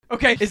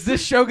Okay, is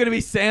this show going to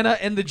be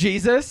Santa and the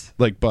Jesus?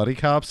 Like buddy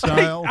cop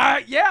style?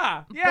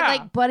 Yeah. But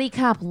like buddy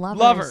cop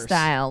lovers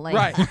style. Like,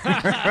 Right.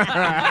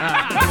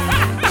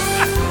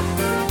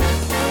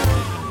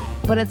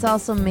 But it's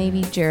also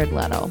maybe Jared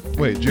Leto.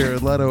 Wait,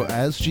 Jared Leto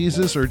as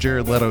Jesus, or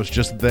Jared Leto's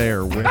just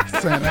there with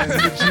Santa and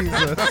the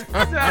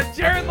Jesus?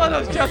 Jared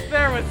Leto's just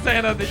there with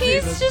Santa and the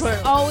He's Jesus.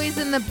 just always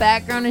in the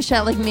background of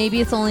shot. Like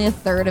maybe it's only a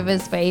third of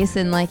his face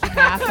and like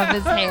half of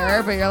his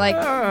hair, but you're like,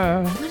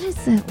 what is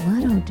that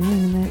Leto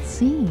doing in that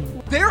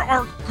scene? There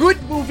are good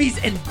movies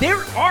and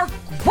there are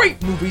great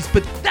movies,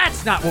 but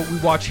that's not what we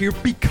watch here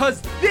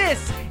because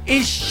this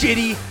is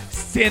shitty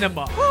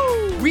cinema.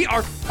 We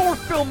are 4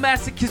 film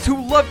masochists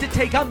who love to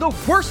take on the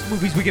worst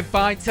movies we can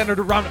find centered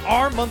around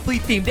our monthly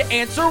theme to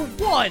answer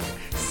one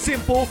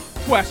simple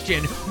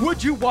question.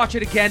 Would you watch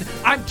it again?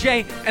 I'm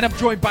Jay, and I'm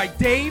joined by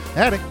Dave,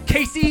 Howdy.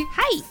 Casey,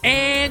 Hi.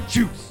 and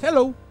Juice.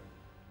 Hello.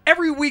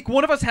 Every week,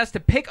 one of us has to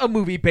pick a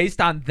movie based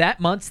on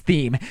that month's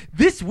theme.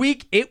 This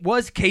week, it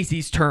was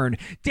Casey's turn.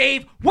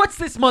 Dave, what's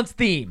this month's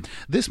theme?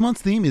 This month's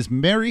theme is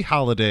Merry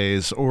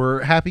Holidays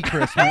or Happy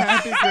Christmas.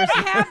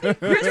 Happy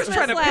You're just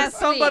trying to piss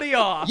somebody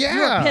off.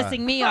 Yeah. You're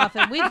pissing me off,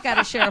 and we've got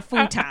to share a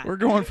futon. We're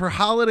going for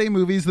holiday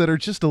movies that are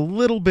just a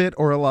little bit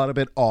or a lot of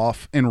it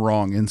off and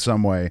wrong in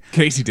some way.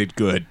 Casey did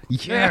good.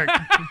 Yeah.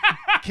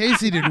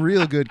 Casey did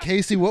real good.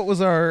 Casey, what was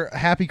our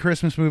Happy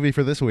Christmas movie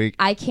for this week?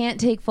 I can't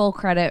take full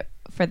credit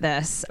for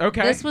this.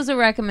 Okay. This was a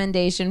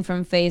recommendation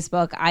from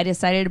Facebook. I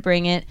decided to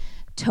bring it.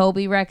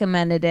 Toby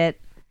recommended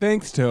it.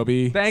 Thanks,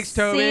 Toby. Thanks,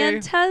 Toby.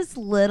 Santa's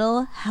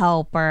Little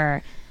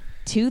Helper.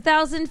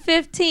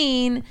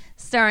 2015,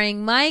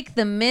 starring Mike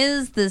the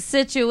Miz, The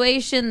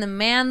Situation, the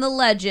Man, the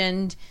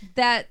Legend.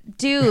 That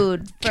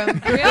dude from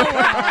Real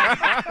World.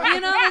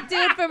 You know the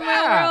dude from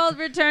Real World,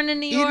 Return to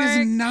New York?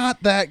 It is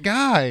not that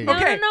guy. No,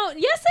 Okay. no.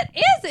 Yes, it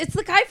is. It's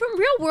the guy from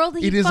Real World.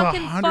 He It is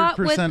fucking fought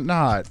with 100%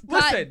 not.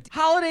 Listen,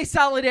 holiday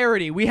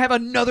solidarity. We have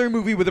another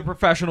movie with a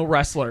professional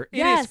wrestler. It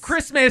Yes. is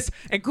Christmas,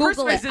 and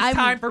Google Christmas it. is I'm-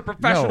 time for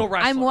professional No.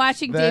 wrestlers. I'm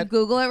watching That- Dave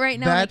Google it right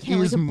now. and I That can't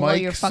wait is to blow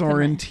Mike your fucking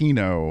mind.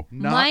 Sorrentino,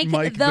 not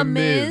Mike the the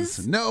Miz.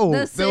 Miz, No,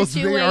 The those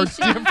they are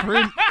Situation.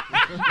 different.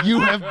 You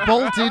have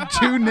bolted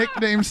two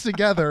nicknames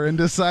together and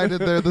decided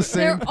they're the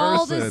same They're person.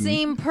 all the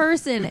same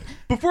person.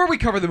 Before we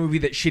cover the movie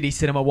that Shitty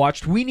Cinema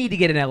watched, we need to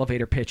get an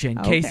elevator pitch in.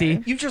 Okay.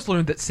 Casey, you just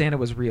learned that Santa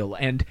was real,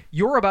 and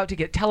you're about to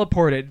get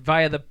teleported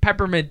via the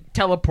peppermint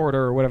teleporter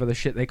or whatever the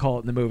shit they call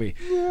it in the movie.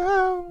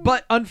 Yeah.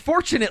 But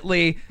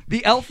unfortunately,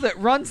 the elf that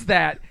runs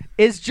that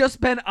has just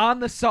been on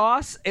the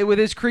sauce with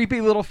his creepy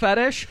little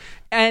fetish,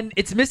 and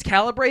it's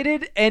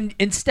miscalibrated, and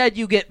instead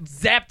you get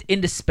zapped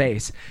into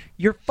space.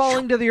 You're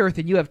falling to the earth,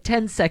 and you have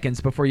 10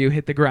 seconds before you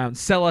hit the ground.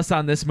 Sell us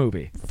on this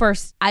movie.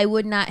 First, I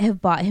would not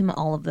have bought him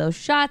all of those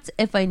shots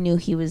if I knew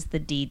he was the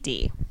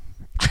DD.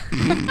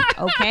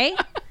 Okay?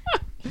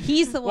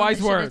 He's the one Wise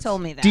that should have words.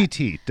 told me that.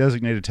 DT,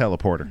 designated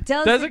teleporter.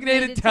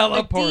 Designated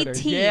teleporter.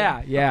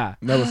 DT. Yeah.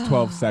 That was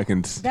 12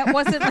 seconds. That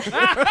wasn't.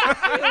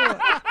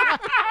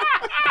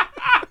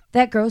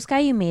 That gross guy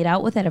you made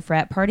out with at a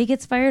frat party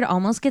gets fired,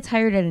 almost gets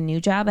hired at a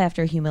new job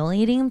after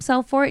humiliating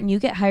himself for it, and you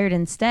get hired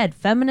instead.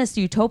 Feminist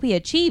utopia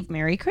achieved.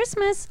 Merry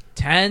Christmas.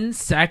 10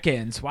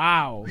 seconds.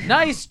 Wow.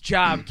 Nice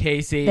job,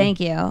 Casey. Thank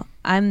you.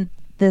 I'm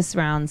this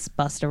round's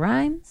Busta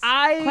Rhymes.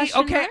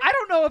 Question Okay, mark? I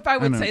don't know if I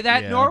would I know, say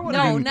that, yeah. nor would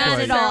I No, not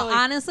at all. necessarily-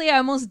 Honestly, I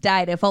almost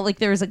died. I felt like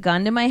there was a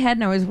gun to my head,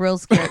 and I was real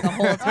scared the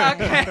whole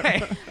time. Okay.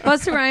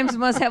 Busta Rhymes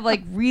must have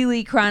like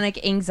really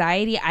chronic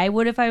anxiety. I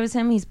would if I was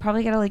him. He's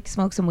probably got to like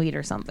smoke some weed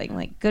or something.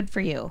 Like, good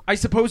for you. I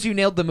suppose you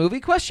nailed the movie,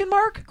 question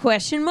mark?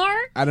 Question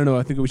mark? I don't know.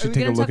 I think we Are should we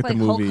take a gonna look talk at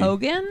the like movie.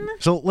 Hulk Hogan?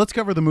 So let's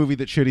cover the movie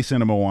that Shitty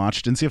Cinema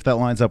watched and see if that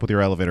lines up with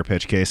your elevator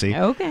pitch, Casey.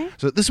 Okay.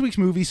 So this week's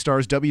movie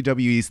stars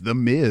WWE's The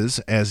Miz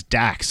as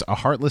Dax, a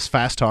heartless,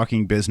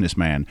 fast-talking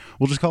businessman.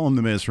 We'll just call him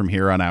The Miz from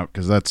here on out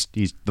because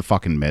he's the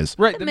fucking Miz.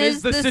 Right, The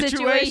Miz, Miz, the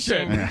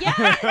situation.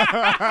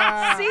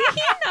 Yes. See,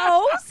 he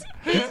knows.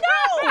 He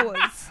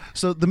knows.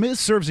 So The Miz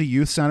serves a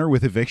youth center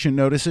with eviction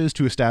notices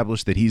to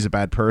establish that he's a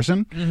bad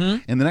person.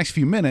 Mm-hmm. In the next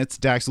few minutes,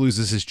 Dax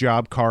loses his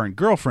job, car, and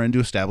girlfriend to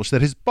establish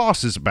that his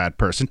boss is a bad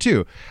person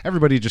too.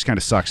 Everybody just kind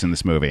of sucks in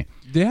this movie.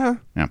 Yeah.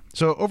 Yeah.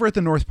 So over at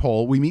the North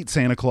Pole, we meet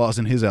Santa Claus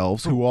and his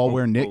elves, who all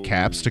wear knit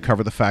caps to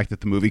cover the fact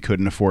that the movie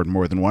couldn't afford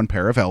more than one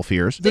pair of elf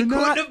ears. They They're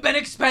couldn't not- have been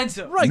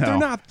expensive. Right, No. they're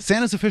not.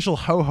 Santa's official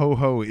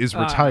ho-ho-ho is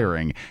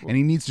retiring, and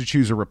he needs to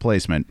choose a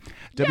replacement.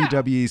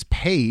 WWE's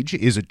Paige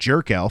is a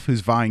jerk elf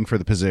who's vying for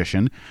the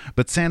position,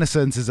 but Santa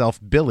sends his elf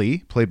Billy,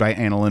 played by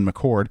Annalyn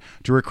McCord,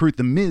 to recruit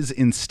the Miz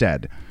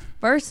instead.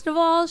 First of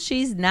all,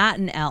 she's not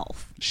an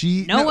elf.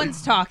 No No,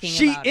 one's talking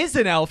She about it. is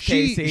an elf,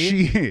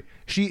 Casey.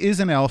 She is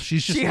an elf.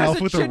 She's just She an has elf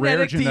a with a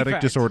rare genetic genetic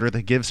defect. disorder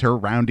that gives her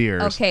round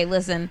ears. Okay,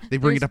 listen. They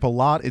bring it up a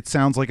lot. It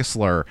sounds like a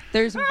slur.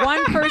 There's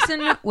one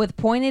person with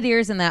pointed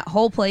ears in that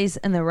whole place,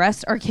 and the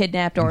rest are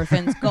kidnapped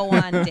orphans. Go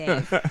on,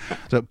 Dave.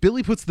 So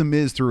Billy puts the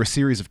Miz through a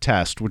series of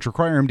tests, which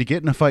require him to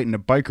get in a fight in a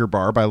biker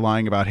bar by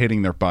lying about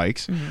hitting their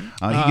bikes.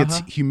 He gets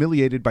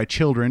humiliated by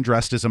children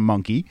dressed as a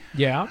monkey.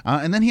 Yeah.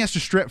 And then he has to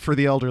strip for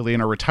the elderly in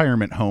a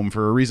retirement home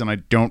for a reason I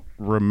don't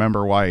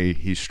remember why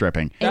he's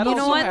stripping. And That you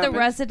know also what? happened. The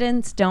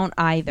residents don't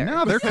either.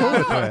 No, they're cool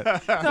with it.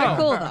 They're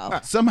cool though.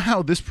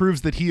 Somehow this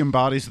proves that he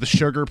embodies the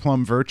sugar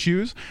plum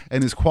virtues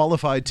and is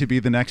qualified to be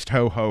the next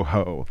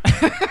ho-ho-ho.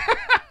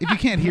 If you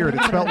can't hear it,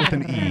 it's spelled with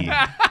an E.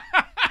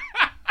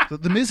 So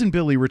the Miz and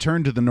Billy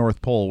return to the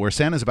North Pole where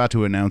Santa's about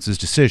to announce his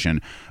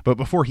decision. But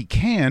before he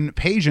can,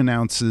 Paige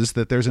announces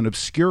that there's an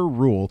obscure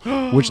rule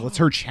which lets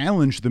her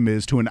challenge the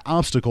Miz to an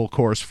obstacle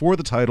course for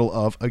the title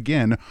of,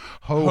 again,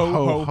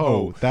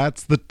 ho-ho-ho.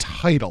 That's the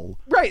title.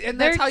 Right, and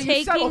that's They're how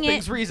you settle taking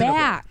things it reasonably.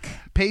 back.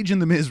 Paige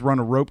and The Miz run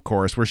a rope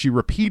course where she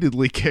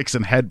repeatedly kicks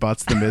and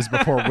headbutts The Miz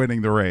before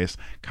winning the race.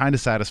 Kind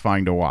of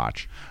satisfying to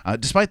watch.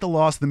 Despite the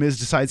loss, The Miz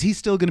decides he's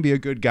still going to be a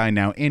good guy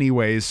now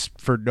anyways,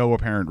 for no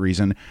apparent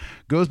reason.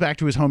 Goes back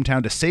to his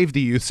hometown to save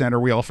the youth center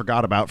we all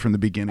forgot about from the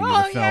beginning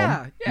of the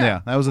film.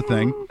 Yeah. That was a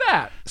thing.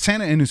 That.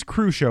 Santa and his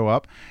crew show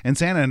up, and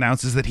Santa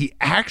announces that he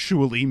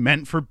actually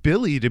meant for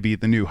Billy to be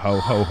the new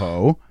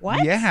ho-ho-ho.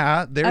 What?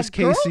 Yeah, there's A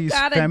girl Casey's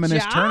got a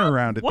feminist job?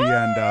 turnaround at the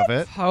end of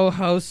it.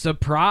 Ho-ho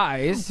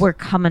surprise. We're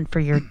coming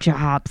for your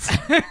jobs.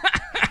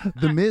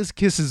 The Miz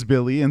kisses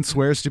Billy and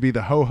swears to be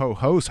the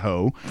ho-ho-ho's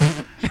ho.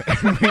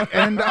 And we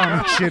end on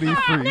a shitty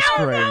freeze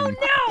frame.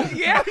 No.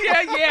 Yeah.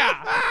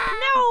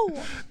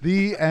 No.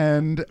 The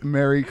end.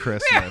 Merry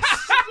Christmas.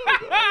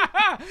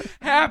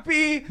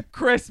 Happy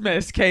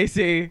Christmas,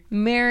 Casey.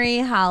 Merry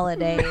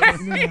holidays.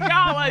 Happy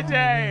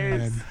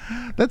holidays.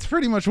 That's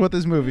pretty much what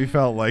this movie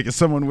felt like, is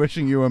someone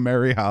wishing you a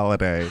merry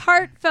holiday.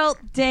 Heartfelt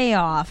day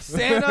off.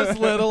 Santa's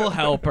little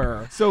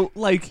helper. So,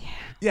 like,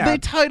 yeah. They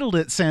titled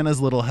it Santa's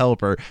Little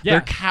Helper. Yeah.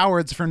 They're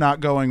cowards for not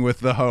going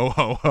with the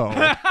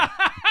ho-ho-ho.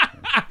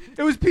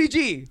 It was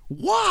PG.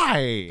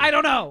 Why? I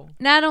don't know.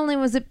 Not only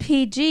was it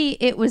PG,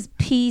 it was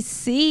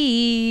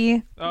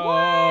PC.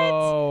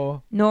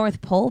 Oh.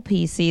 North Pole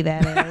PC,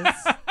 that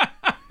is.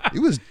 It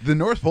was the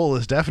North Pole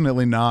is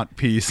definitely not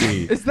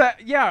PC. Is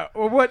that, yeah,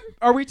 or what,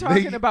 are we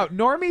talking They- about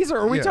normies or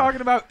are we Yeah.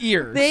 talking about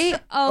ears? They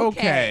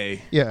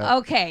Okay. Yeah.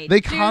 Okay.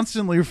 They Dude,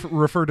 constantly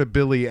refer to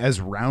Billy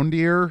as round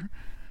ear.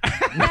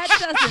 that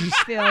doesn't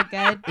feel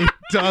good. It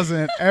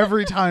doesn't.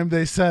 Every time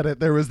they said it,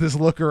 there was this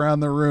look around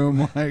the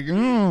room like,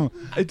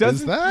 It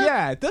doesn't. Is that?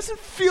 Yeah, it doesn't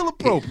feel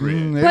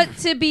appropriate. But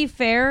to be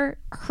fair,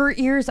 her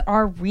ears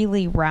are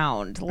really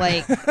round.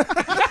 Like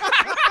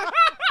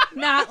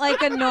not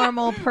like a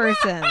normal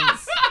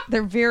person's.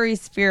 They're very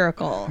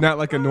spherical. Not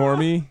like a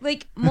normie.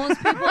 Like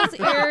most people's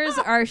ears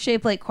are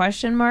shaped like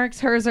question marks.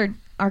 Hers are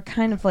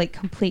kind of like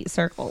complete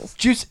circles.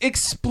 Just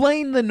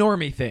explain the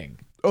normie thing.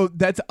 Oh,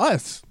 that's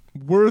us.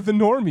 We're the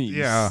normies.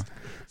 Yeah.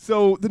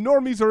 So the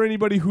normies are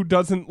anybody who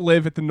doesn't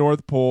live at the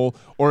North Pole,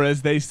 or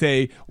as they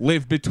say,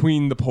 live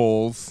between the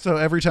poles. So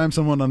every time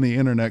someone on the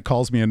internet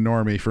calls me a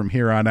normie from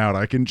here on out,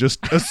 I can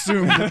just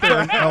assume that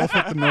they're an elf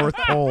at the North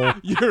Pole.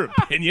 Your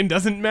opinion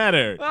doesn't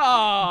matter.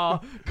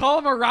 Oh, call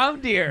him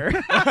around here.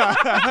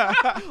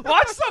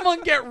 Watch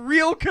someone get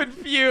real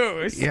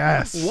confused.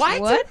 Yes.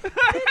 What?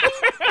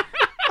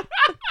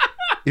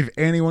 If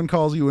anyone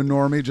calls you a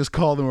normie, just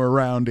call them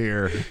around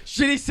here.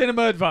 Shitty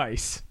cinema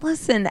advice.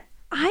 Listen,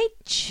 I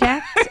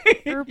checked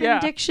Urban Yeah.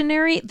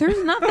 Dictionary.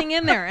 There's nothing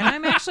in there. And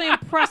I'm actually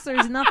impressed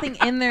there's nothing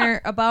in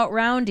there about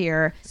round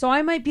ear. So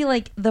I might be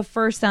like the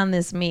first on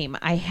this meme.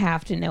 I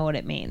have to know what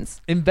it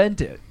means.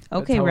 Invent it.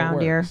 That's Okay, how it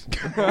round ear. works.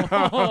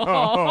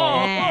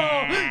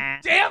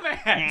 Damn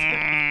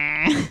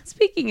it.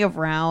 Speaking of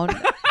round,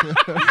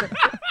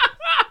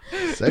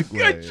 Segue.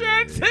 Good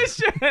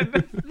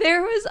transition.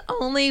 there was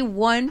only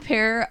one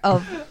pair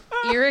of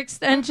ear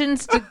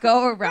extensions to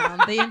go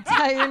around the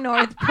entire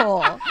North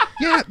Pole.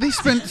 Yeah, they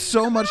spent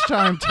so much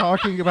time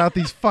talking about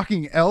these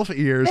fucking elf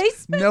ears. They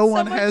spent No so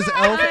one much has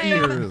elf time.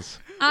 ears.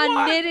 On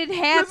What? knitted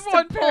hats Just to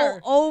one pull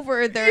pair.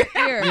 over their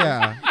ears.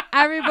 Yeah.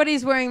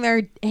 Everybody's wearing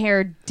their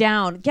hair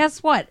down.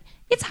 Guess what?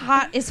 It's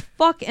hot as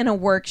fuck in a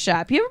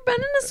workshop. You ever been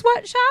in a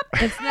sweatshop?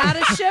 It's not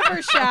a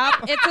shiver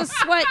shop. It's a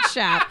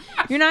sweatshop.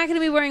 You're not going to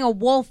be wearing a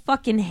wool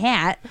fucking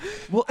hat.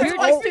 Well, You're it's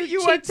just all, too You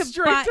cheap went to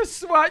straight buy- to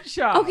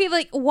sweatshop. Okay,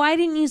 like, why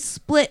didn't you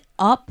split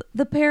up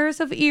the pairs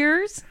of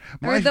ears?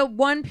 Or the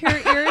one pair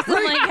of ears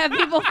and, like, have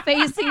people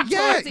facing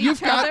Yeah, towards you've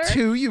each got other?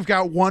 two. You've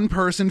got one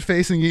person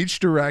facing each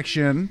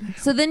direction.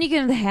 So then you can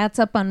have the hats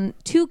up on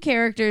two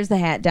characters, the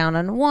hat down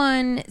on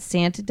one.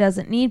 Santa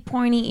doesn't need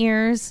pointy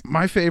ears.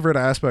 My favorite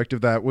aspect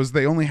of that was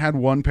they only had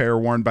one pair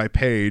worn by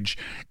Paige,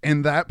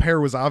 and that pair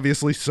was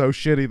obviously so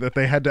shitty that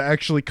they had to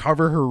actually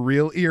cover her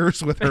real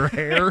ears with her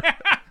hair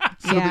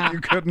so Yeah. that you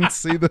couldn't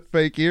see the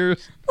fake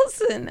ears.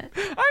 Listen.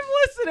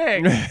 I'm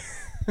listening.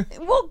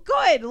 Well,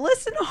 good.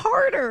 Listen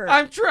harder.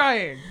 I'm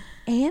trying.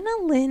 Anna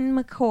Lynn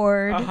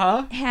McCord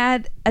Uh-huh.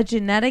 had a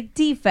genetic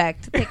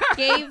defect that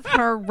gave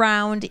her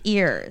round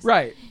ears.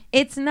 Right.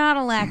 It's not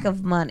a lack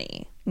of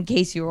money, in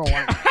case you were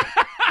wondering.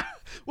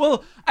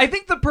 Well, I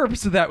think the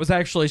purpose of that was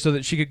actually so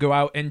that she could go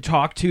out and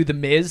talk to the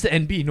Miz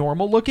and be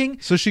normal looking.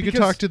 So she could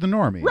Because- talk to the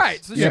normies.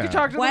 Right, so she could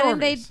talk to Why the didn't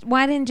they? normies.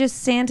 Why didn't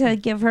just Santa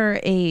give her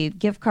a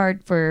gift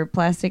card for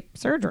plastic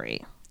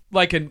surgery?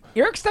 Like an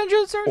ear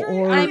extension surgery?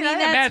 Or- I mean,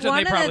 that's imagine one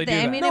they of probably the do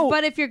things. I that. mean, No.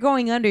 but if you're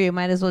going under, you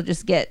might as well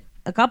just get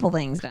a couple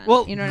things done.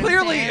 Well, you know what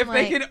clearly, I'm saying? if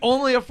they can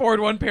only afford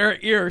one pair of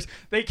ears,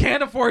 they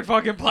can't afford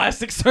fucking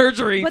plastic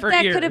surgery but for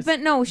that ears. could have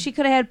been she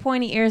could have had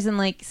pointy ears, and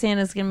like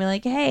Santa's gonna be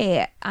like,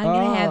 "Hey, I'm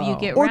gonna have you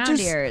get Or round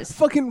just ears."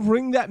 fucking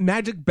ring that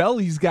magic bell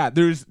he's got.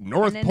 There's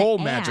North And an Pole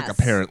magic, ass.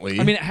 apparently.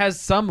 I mean, it has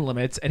some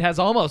limits. It has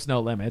almost no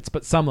limits,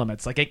 but some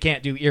limits. Like, it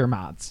can't do ear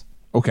mods.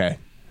 okay.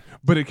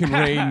 But it can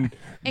rain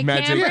It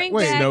magic can't bring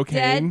wait, back snow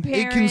dead cane.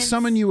 parents It can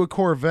summon you a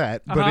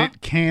Corvette, but Uh-huh. it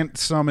can't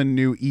summon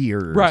new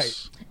ears.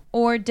 Right.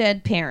 or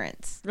dead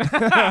parents, You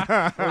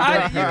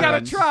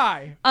gotta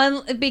try.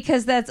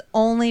 because that's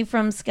only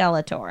from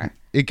Skeletor.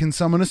 It can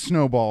summon a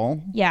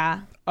snowball, Yeah,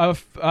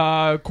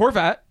 A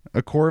Corvette.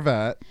 a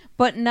Corvette.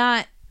 but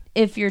not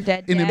if you're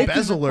dead. An dad, it's a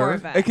embezzler.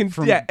 Corvette. It can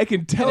From it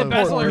can teleport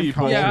Embezzler.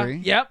 people. Yeah.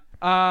 Country. Yep.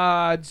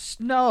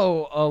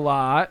 Snow a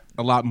lot.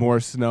 A lot more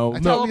snow. I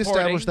No, thought we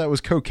established that was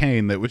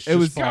cocaine that was just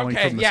was falling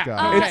cocaine, from the yeah.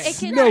 sky. It's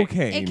it can, snow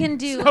cane. It can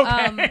do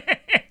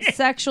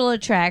sexual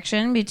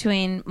attraction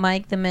between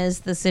Mike the Miz,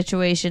 the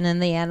situation,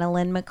 and the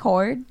Annalyn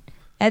McCord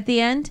at the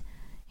end.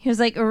 He was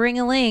like,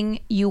 ring-a-ling,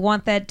 you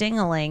want that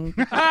ding-a-ling.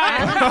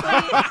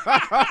 Honestly,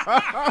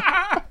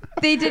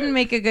 they didn't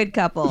make a good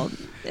couple.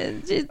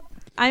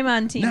 I'm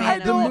on team Anna I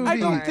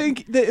don't McCord.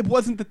 think that it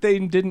wasn't that they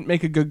didn't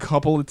make a good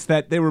couple. It's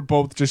that they were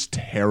both just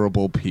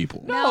terrible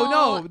people.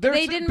 No.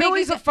 they didn't make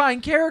Billy's a a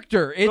fine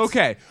character. It's,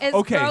 Okay. As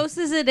okay. gross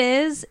as it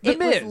is, The it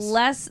was Miz.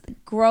 less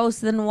gross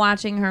than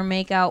watching her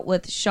make out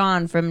with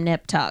Sean from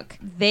Nip Tuck.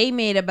 They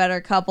made a better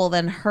couple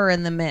than her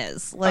and the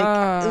Miz. Like,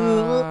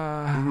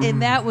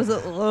 and that was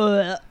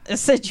a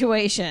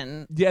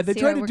situation. Yeah, they See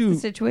tried how I to worked do- the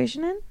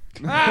situation in.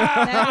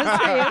 That was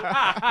for you.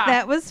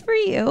 That was for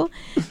you.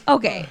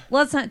 Okay,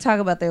 let's not talk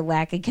about their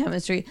lack of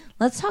chemistry.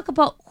 Let's talk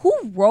about who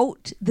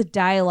wrote the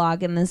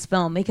dialogue in this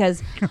film,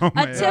 because a tip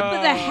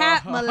of the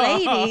hat,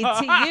 milady,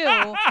 to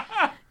you.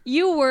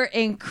 You were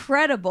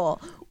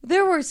incredible.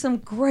 There were some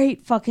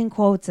great fucking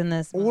quotes in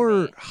this movie.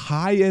 Or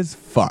high as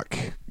fuck.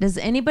 Does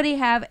anybody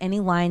have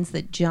any lines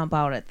that jump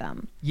out at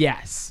them?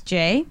 Yes.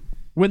 Jay?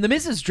 When the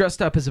Miz is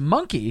dressed up as a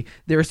monkey,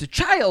 there is a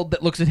child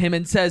that looks at him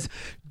and says,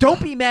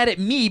 "Don't be mad at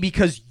me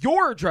because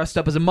you're dressed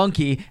up as a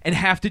monkey and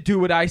have to do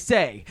what I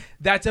say.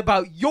 That's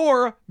about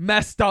your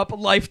messed up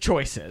life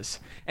choices."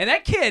 And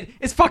that kid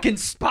is fucking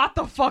spot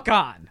the fuck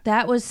on.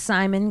 That was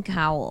Simon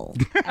Cowell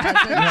as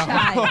a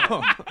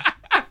child.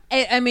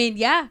 I mean,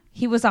 yeah,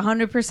 he was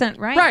 100%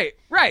 right.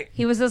 Right.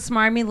 He was a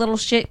smarmy little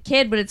shit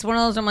kid, but it's one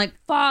of those I'm like,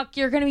 fuck,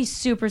 you're going to be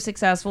super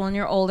successful and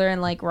you're older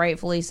and like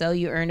rightfully so,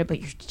 you earned it, but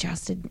you're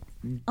just an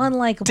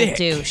unlikable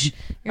douche.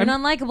 You're an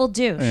unlikable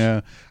douche.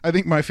 Yeah, I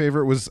think my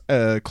favorite was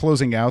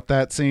closing out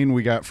that scene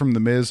we got from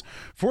The Miz.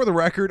 For the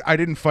record, I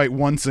didn't fight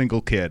one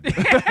single kid.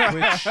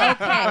 Which,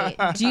 Okay,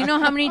 do you know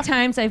how many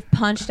times I've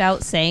punched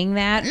out saying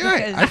that? yeah,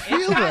 Because I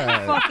feel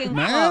that, fucking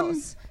man.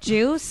 close.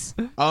 Juice?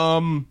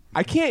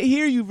 I can't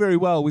hear you very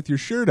well with your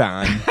shirt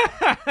on.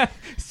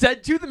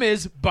 Said to the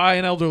Miz by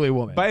an elderly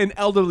woman. By an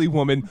elderly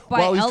woman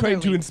while he's trying to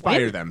elderly inspire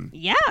women. them.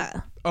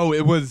 Yeah. Oh,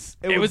 it was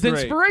it was great.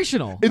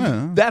 inspirational.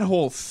 That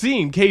whole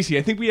scene, Casey,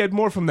 I think we had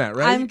more from that,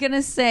 right? I'm going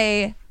to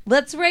say,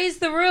 let's raise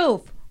the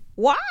roof.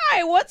 Why?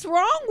 What's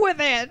wrong with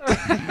it?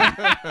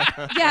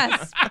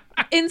 Yes.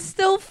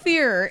 Instill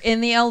fear in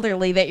the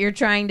elderly that you're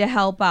trying to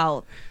help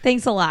out.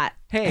 Thanks a lot.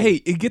 Hey,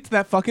 it gets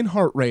that fucking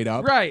heart rate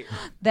up. Right.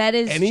 That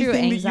is Anything true.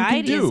 that you can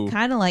Anxiety do. is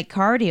kind of like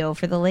cardio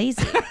for the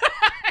lazy.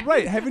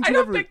 Right. Haven't I you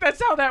don't ever think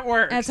that's how that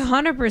works. That's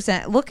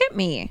 100%. Look at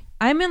me.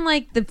 I'm in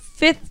like the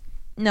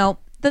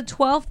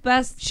 12th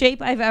best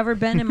shape I've ever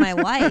been in my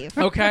life.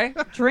 Okay.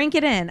 Drink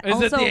it in. Is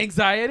also, it the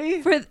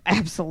anxiety?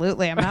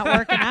 absolutely. I'm not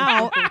working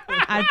out.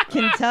 I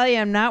can tell you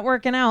I'm not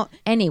working out.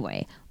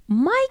 Anyway,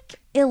 Mike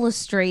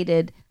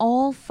illustrated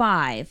all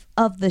 5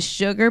 of the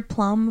sugar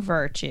plum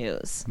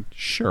virtues.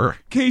 sure.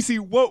 Casey,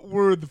 what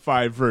were the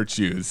 5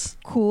 virtues?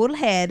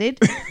 Cool-headed,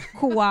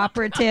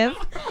 cooperative,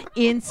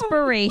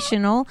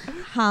 inspirational,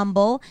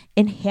 humble,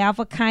 and have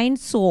a kind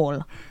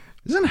soul.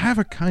 Doesn't have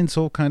a kind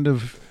soul kind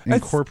of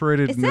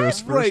incorporated is in that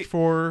those first right?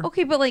 4?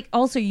 Okay, but like,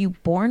 also, are you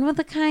born with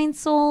a kind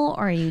soul,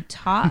 or are you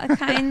taught a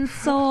kind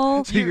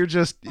soul? So you're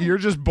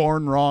just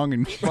born wrong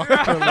and fucked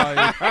for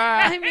life.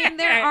 I mean,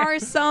 there are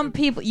some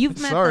people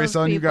you've met. Sorry, those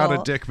son, you got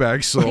a people.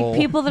 dickbag soul. Like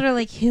people that are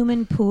like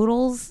human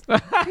poodles.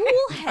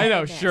 I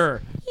know,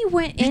 sure. He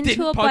went He into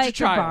didn't a punch a biker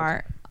child.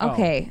 bar. Oh.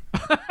 Okay.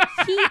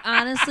 He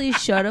honestly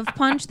should have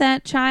punched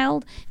that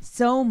child.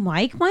 So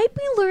Mike might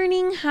be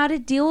learning how to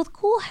deal with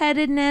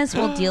cool-headedness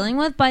while dealing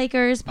with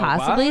bikers,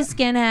 possibly what?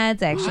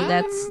 skinheads.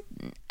 Actually,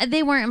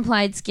 they weren't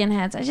implied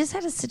skinheads. I just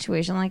had a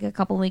situation like a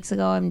couple weeks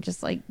ago I'm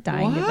just like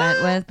dying to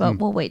vent with, but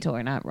we'll wait till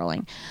we're not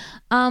rolling.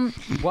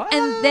 What?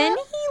 And then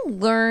he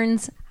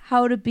learns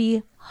how to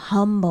be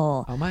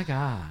humble. Oh my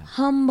God.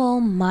 Humble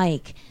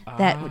Mike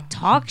that would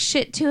talk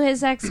shit to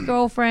his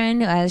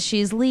ex-girlfriend as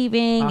she's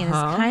leaving and is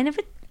kind of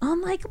an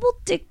unlikable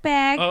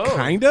dickbag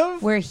Kind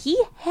of? where he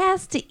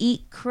has to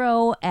eat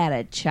crow at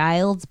a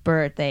child's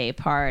birthday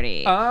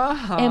party.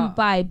 And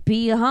by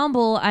be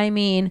humble, I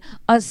mean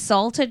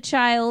assault a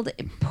child,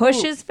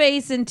 push his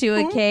face into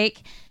a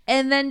cake,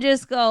 and then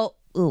just go,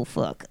 ooh,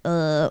 fuck.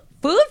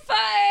 Food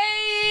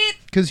fight.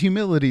 Because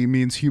humility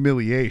means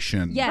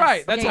humiliation. Yes.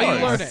 Right, that's yeah, how yeah,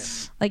 you learn yeah.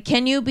 it. Like,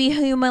 can you be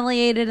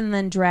humiliated and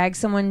then drag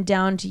someone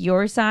down to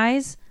your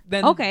size?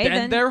 Then, okay,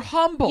 then they're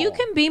humble. You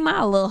can be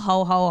my little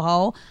ho ho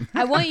ho.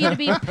 I want you to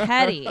be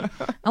petty.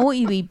 I want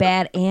you to be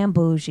bad and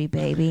bougie,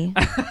 baby.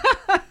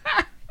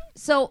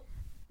 So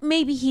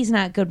maybe he's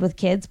not good with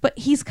kids, but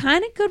he's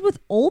kind of good with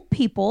old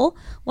people,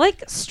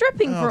 like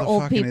stripping for the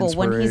old fucking people.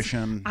 When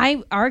inspiration.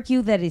 I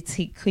argue that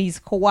he's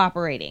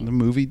cooperating. The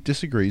movie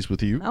disagrees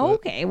with you. but-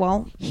 Okay,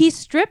 well, he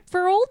stripped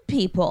for old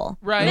people,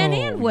 Right. men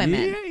Oh, and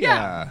women.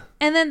 Yeah.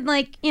 And then,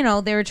 like, you know,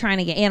 they were trying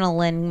to get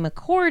Annalyn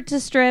McCord to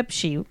strip.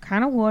 She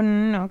kind of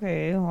wouldn't.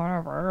 Okay,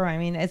 whatever. I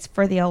mean, it's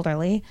for the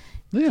elderly.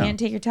 Yeah. Can't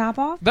take your top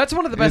off. That's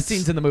one of the best It's-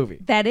 scenes in the movie.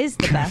 That is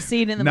the best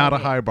scene in the Not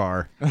movie. a high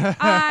bar.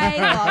 I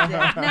loved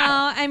it. No,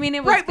 I mean,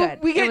 it was Right, good.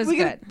 but we it was good.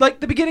 get like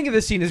the beginning of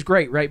the scene is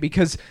great, right?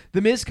 Because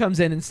the Miz comes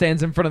in and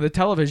stands in front of the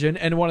television,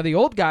 and one of the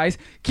old guys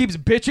keeps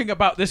bitching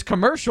about this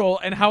commercial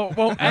and how it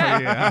won't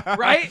end,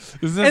 right?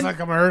 Is this And a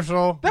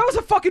commercial? that was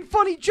a fucking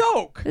funny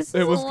joke, This is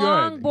It was a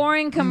long, good.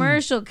 boring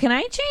commercial. Can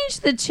I change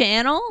the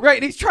channel? right?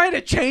 And he's trying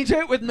to change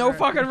it with no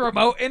fucking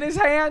remote in his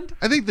hand.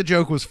 I think the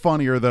joke was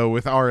funnier, though,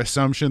 with our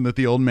assumption that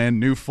the old man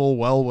knew full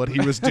well what he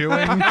was doing.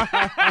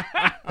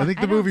 I think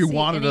the don't movie see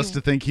wanted any- us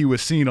to think he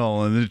was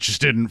senile, and it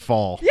just didn't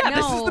fall. Yeah,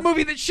 this No. is the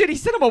movie that Shitty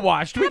Cinema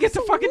watched. We get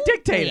to fucking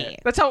dictate Absolutely. it.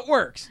 That's how it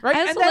works, right?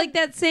 I also like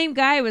that same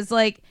guy was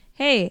like,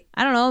 hey,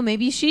 I don't know,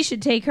 maybe she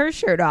should take her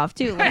shirt off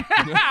too. Like,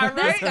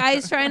 this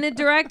guy's trying to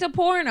direct a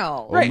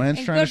porno. Old man's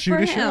And trying to good shoot for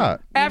a him. shot.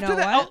 You After know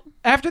the what?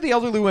 after the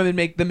elderly women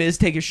make the Miz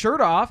take his shirt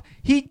off,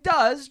 he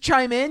does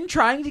chime in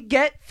trying to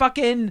get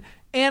fucking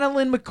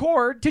Annalyn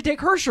McCord to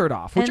take her shirt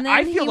off, which And then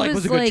I feel he like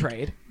was a good like,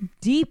 trade.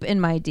 deep in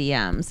my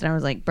DMs, and I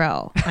was like,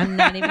 bro, I'm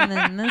not even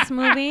in this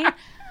movie.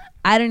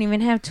 I don't even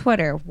have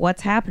Twitter.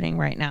 What's happening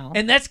right now?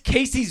 And that's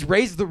Casey's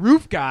Raise the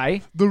Roof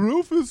guy. The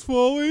roof is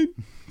falling.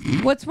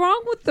 What's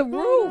wrong with the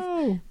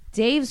roof?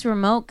 Dave's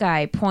remote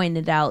guy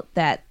pointed out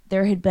that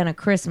there had been a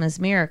Christmas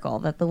miracle,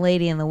 that the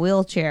lady in the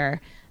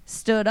wheelchair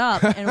stood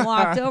up and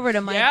walked over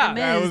to Mike Yeah, the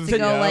that Miz was- to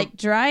go yeah. like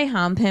dry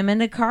hump him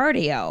into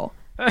cardio.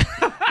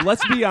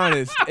 Let's be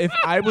honest. If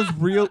I was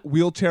real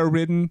wheelchair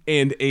ridden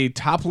and a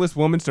topless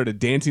woman started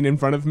dancing in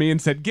front of me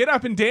and said, "Get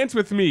up and dance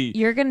with me,"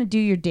 You're gonna do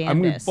your I'm gonna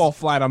damnedest. fall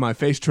flat on my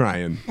face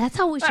trying. That's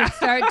how we should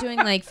start doing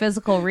like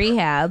physical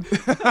rehab.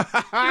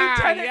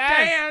 Lieutenant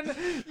Dan,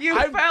 you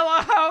fell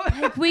out.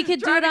 Like we could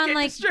do Trying it to on get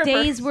like the strippers.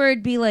 days where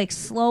it'd be like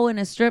slow in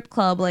a strip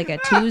club, like a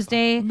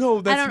Tuesday.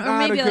 No, that's I don't, not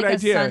or maybe a good like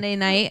idea. a Sunday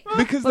night.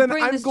 Because But then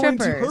bring I'm the going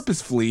to strippers.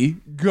 purposefully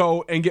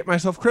go and get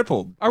myself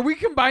crippled. Are we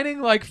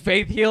combining like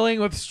faith healing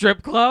with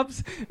strip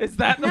clubs? Is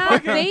that the Not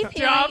fucking faith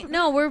job? healing.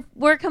 No,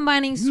 we're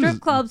combining strip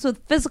clubs with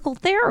physical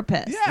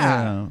therapists.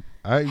 Yeah.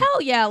 I,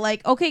 Hell yeah!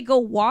 Like, okay, go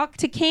walk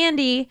to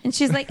Candy, and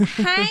she's like,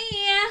 "Hi,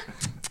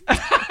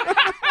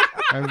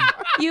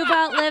 you've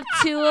outlived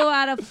 2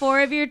 out of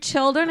 4 of your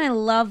children. I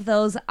love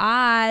those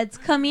odds.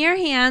 Come here,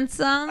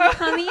 handsome.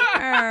 Come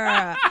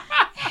here."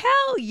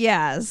 Hell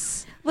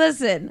yes!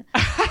 Listen,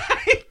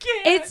 I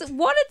can't. it's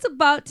what it's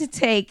about to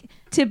take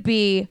to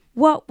be.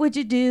 What would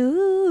you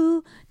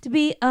do to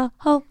be a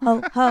ho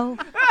ho ho?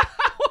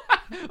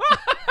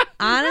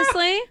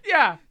 Honestly,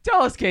 yeah.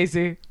 Tell us,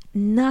 Casey.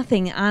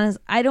 nothing. Honest,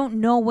 I don't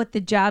know what the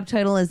job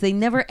title is. They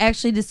never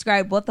actually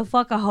describe what the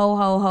fuck a ho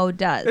ho ho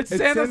does. It's It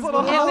Santa's says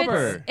little little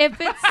helper.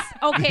 If it's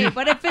okay,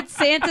 but if it's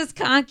Santa's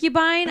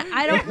concubine,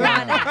 I don't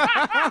want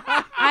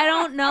it. I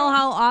don't know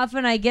how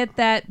often I get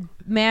that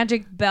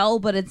magic bell,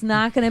 but it's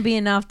not going to be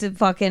enough to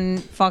fucking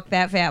fuck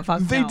that fat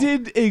fuck. They no.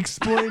 did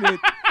explain it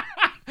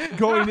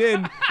going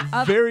in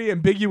very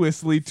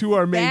ambiguously to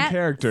our main That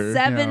character.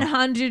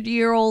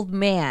 700-year-old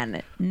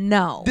man.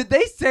 No, Did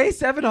they say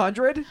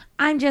 700?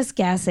 I'm just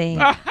guessing.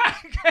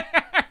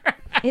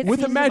 It With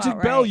a seems magic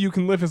about bell, right. you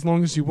can live as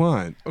long as you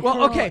want.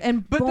 Well, okay,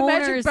 and but the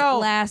magic boners bell.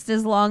 last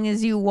as long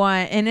as you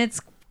want, and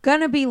it's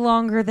gonna be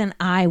longer than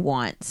I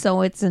want,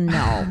 so it's a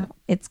no.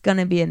 It's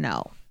gonna be a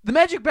no. The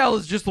magic bell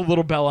is just a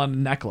little bell on a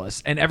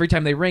necklace, and every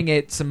time they ring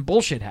it, some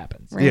bullshit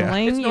happens. Yeah.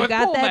 Ring-a-ling, It's you North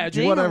got Pole that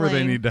magic. whatever they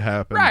jingling. need to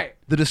happen. Right.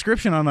 The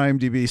description on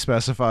IMDb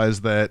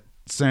specifies that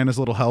Santa's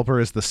little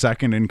helper is the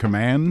second in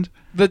command.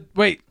 The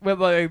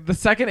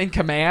second in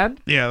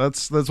command. Yeah,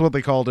 that's what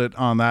they called it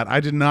on that.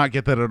 I did not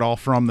get that at all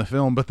from the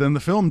film, but then the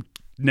film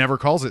never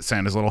calls it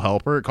Santa's little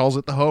helper. It calls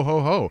it the ho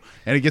ho ho,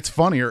 and it gets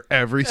funnier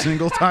every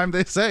single time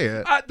they say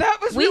it. That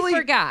was We really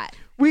forgot.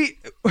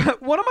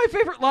 One of my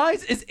favorite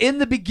lines is in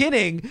the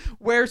beginning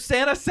where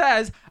Santa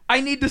says,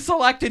 "I need to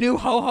select a new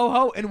ho ho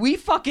ho," and we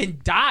fucking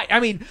die. I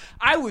mean,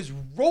 I was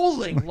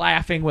rolling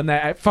laughing when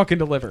that fucking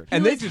delivered.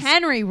 And It they was just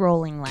Henry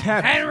rolling laugh.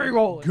 kept Henry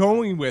rolling.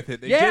 going with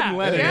it. They Yeah, didn't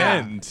let yeah.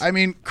 it end. I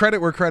mean,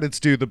 credit where credit's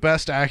due. The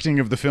best acting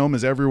of the film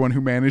is everyone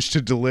who managed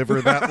to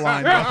deliver that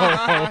line the ho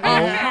ho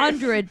ho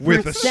 100%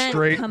 with a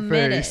straight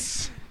committed.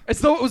 face. As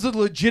though it was a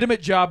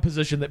legitimate job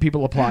position that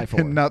people apply for.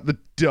 And not the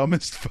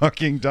dumbest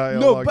fucking No,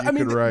 dialogue but you I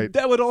mean, could write.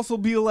 that would also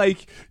be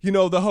like, the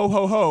ho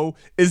ho ho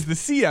is the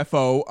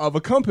CFO of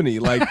a company.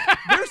 Like,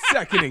 their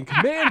second in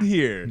command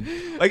here.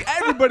 Like,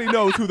 everybody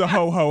knows who the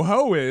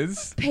ho-ho-ho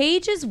is.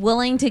 Paige is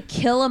willing to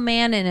kill a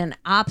man in an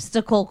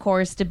obstacle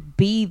course to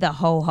be the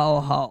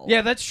ho-ho-ho.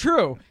 Yeah, that's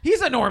true.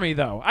 He's a normie,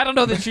 though. I don't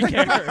know that she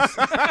cares.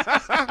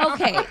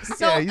 Okay,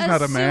 so Yeah, he's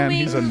not a man.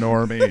 He's a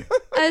normie.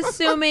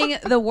 assuming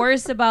the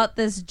worst about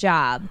this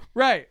job.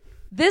 Right.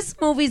 This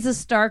movie's a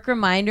stark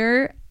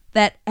reminder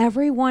that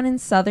everyone in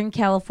Southern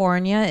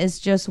California is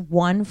just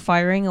one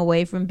firing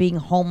away from being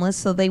homeless,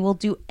 so they will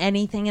do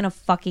anything in a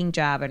fucking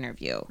job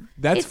interview.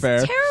 That's it's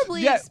fair.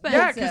 Terribly Yeah,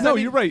 expensive. no,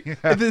 you're right. The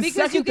Because you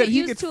second get that he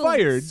used gets to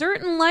fired, a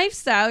certain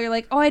lifestyle, you're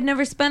like, oh, I'd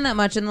never spend that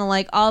much, and then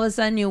like all of a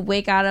sudden you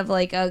wake out of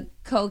like a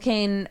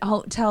cocaine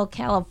hotel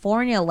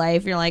California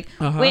life. You're like,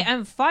 wait,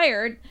 I'm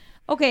fired.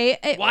 Okay,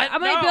 What?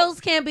 my No.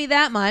 bills can't be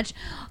that much.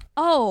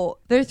 Oh,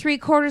 they're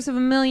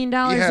 $750,000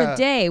 Yeah. a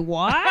day.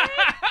 What?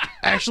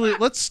 Actually,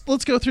 let's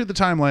go through the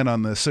timeline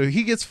on this. So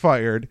he gets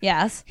fired.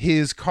 Yes.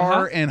 His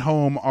car and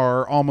home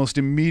are almost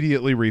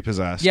immediately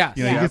repossessed. Yes.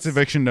 You know, he Yes. gets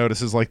eviction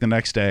notices like the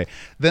next day.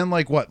 Then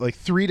like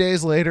 3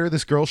 days later,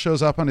 this girl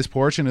shows up on his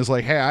porch and is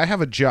like, "Hey, I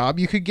have a job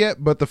you could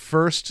get, but the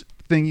first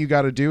thing you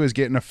got to do is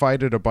get in a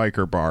fight at a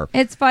biker bar."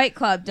 It's Fight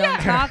Club. Don't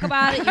talk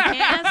about it. You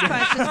can't ask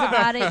questions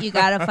about it. You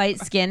got to fight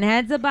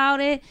skinheads about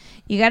it.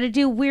 You got to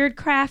do weird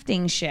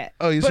crafting shit.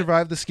 Oh, you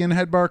survived the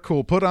skinhead bar?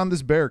 Cool. Put on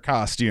this bear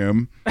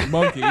costume.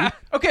 monkey.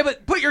 Okay,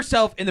 but put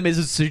yourself in the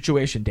Miz's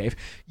situation, Dave.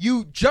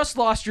 You just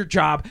lost your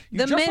job. You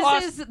The just Miz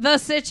lost is the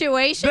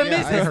situation. the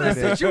Miz I is heard the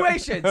it.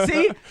 situation.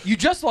 See, you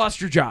just lost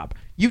your job.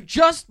 You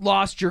just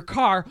lost your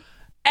car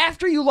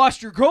after you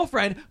lost your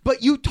girlfriend,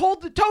 but you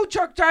told the tow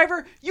truck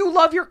driver you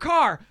love your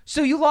car,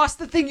 so you lost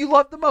the thing you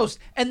love the most,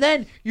 and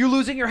then you're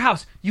losing your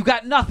house. You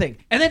got nothing,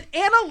 and then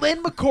Anna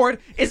Lynn McCord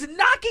is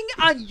knocking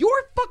on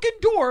your fucking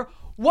door,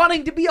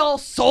 wanting to be all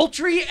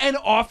sultry and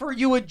offer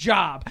you a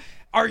job.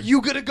 Are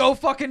you gonna go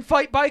fucking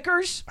fight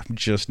bikers? I'm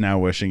just now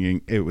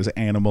wishing it was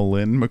Animal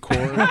Lynn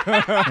McCord.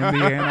 in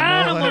the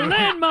animal.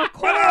 Lynn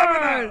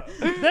McCord.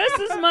 This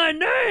is my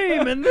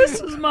name, and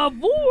this is my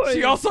voice.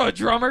 She also a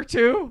drummer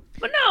too.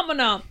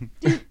 Phenomenon.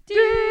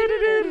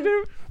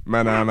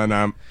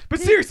 Manam. But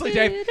seriously,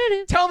 Dave,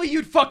 tell me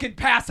you'd fucking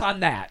pass on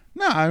that.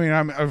 No, I mean,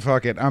 I'm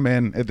fuck it. I'm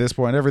in at this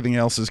point. Everything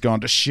else has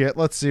gone to shit.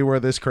 Let's see where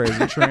this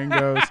crazy train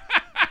goes.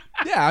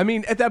 Yeah, I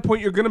mean, at that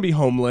point, you're going to be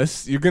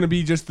homeless. You're going to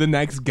be just the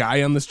next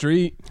guy on the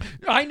street.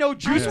 I know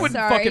Juice I'm wouldn't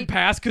sorry. fucking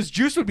pass because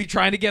Juice would be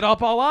trying to get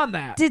up all on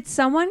that. Did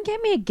someone get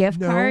me a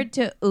gift card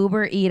to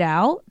Uber Eat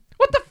Out?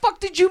 What the fuck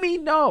did you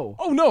mean no?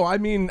 Oh, no, I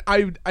mean,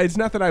 it's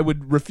not that I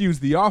would refuse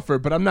the offer,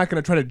 but I'm not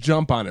going to try to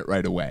jump on it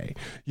right away.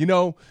 You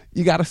know,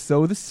 you got to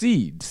sow the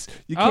seeds.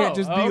 You can't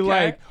just be okay.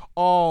 like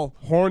all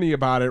horny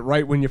about it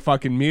right when you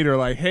fucking meet her,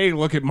 like, hey,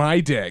 look at my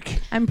dick.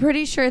 I'm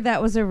pretty sure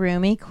that was a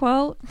Rumi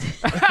quote.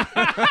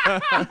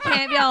 You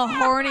can't be all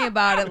horny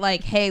about it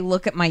like, hey,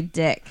 look at my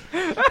dick.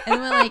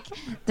 And then like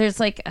there's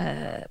like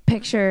a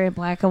picture in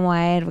black and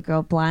white of a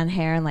girl with blonde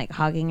hair and like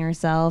hugging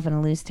herself in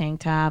a loose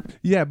tank top.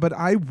 Yeah, but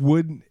I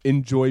would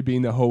enjoy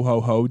being the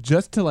ho-ho-ho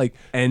just to, like,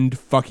 end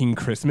fucking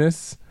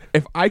Christmas.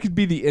 If I could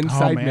be the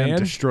inside man,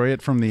 destroy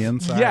it from the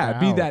inside. yeah,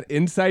 be out. that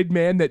inside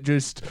man that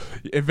just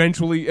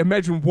eventually,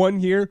 imagine 1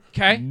 year,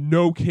 'Kay.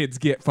 no kids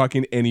get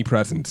fucking any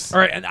presents. All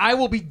right, and I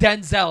will be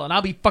Denzel, and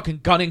I'll be fucking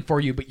gunning for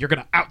you, but you're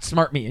gonna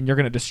outsmart me, and you're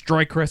gonna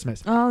destroy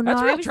Christmas. Oh no,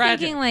 That's real I was tragic.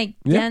 thinking like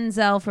Yeah.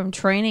 Denzel from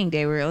Training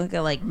Day where you look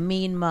at like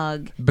Mean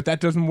Mug. But that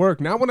doesn't work.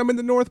 Now when I'm in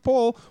the North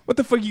Pole, what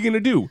the fuck are you going to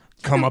do?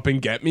 Come up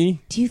and get me?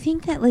 Do you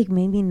think that like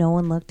maybe no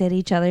one looked at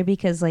each other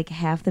because like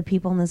half the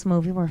people in this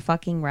movie were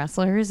fucking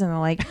wrestlers and they're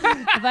like,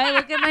 if I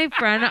look at my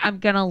friend, I'm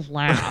gonna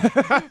laugh.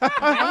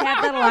 I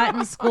had that a lot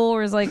in school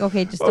where it's like,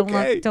 okay, just don't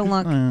Okay. look, don't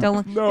look, don't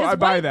look. No, His I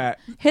buy wife- that.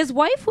 His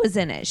wife was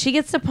in it. She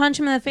gets to punch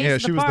him in the face. Yeah,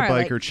 at the she was the bar.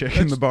 biker Like, chick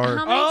in the bar.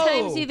 how many Oh,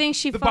 times do you think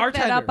she the fucked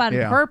that up on bartender.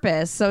 Yeah.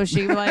 purpose? So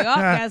she was like, oh,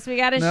 guess we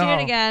gotta No.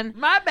 shoot again.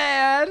 My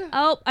bad.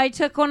 Oh, I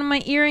took one of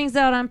my earrings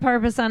out on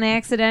purpose on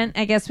accident.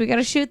 I guess we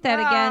gotta shoot that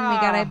again. We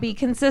gotta be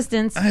consistent.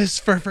 It's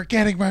for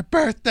forgetting my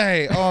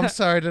birthday. Oh, I'm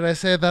sorry. Did I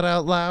say that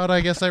out loud? I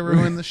guess I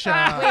ruined the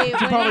shot. Wait, what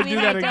do you probably mean do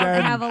I that don't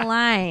again. have a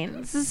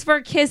line? This is for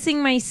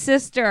kissing my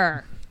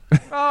sister.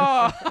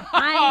 Oh.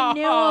 I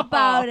knew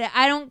about it.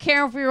 I don't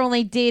care if we were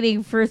only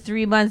dating for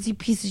 3 months, you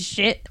piece of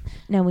shit.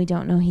 No, we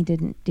don't know he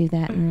didn't do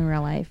that in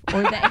real life.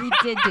 Or that he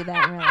did do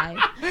that in real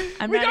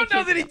life. We don't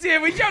know that he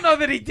did. We don't know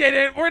that he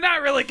didn't. We're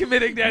not really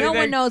committing to anything.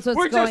 one knows what's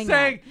We're going just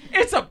saying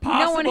it's a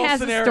possible No one has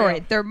scenario. a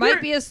story. There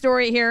might be a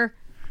story here,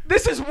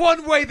 This is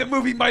one way the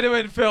movie might have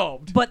been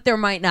filmed, but there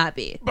might not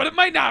be. but it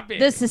might not be.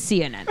 This is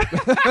CNN.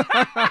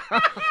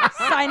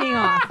 Signing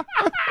off.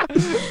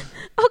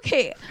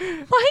 Okay,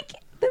 Mike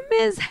the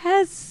Miz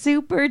has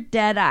super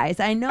dead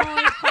eyes. I know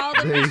I called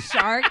him a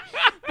shark,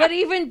 but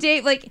even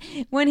Dave, like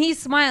when he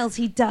smiles,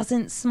 he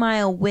doesn't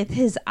smile with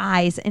his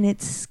eyes, and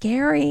it's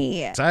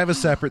scary. So I have a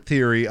separate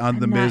theory on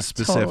The I'm not Miz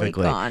specifically.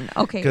 totally gone.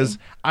 Okay. Because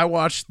I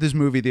watched this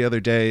movie the other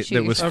day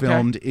that was Okay.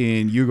 filmed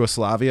in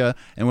Yugoslavia,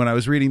 and when I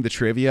was reading the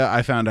trivia,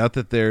 I found out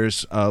that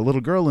there's a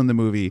little girl in the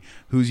movie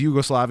who's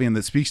Yugoslavian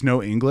that speaks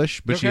no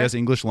English, but she Okay. has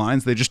English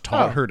lines. They just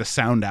taught Oh. her to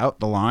sound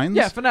out the lines.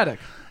 yeah, phonetic.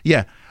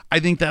 Yeah. I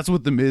think that's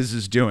what the Miz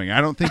is doing.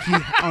 I don't think he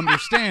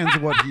understands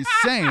what he's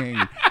saying.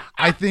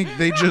 I think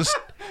they just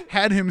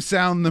had him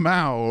sound them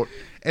out,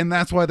 and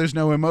that's why there's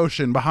no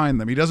emotion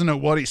behind them. He doesn't know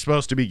what he's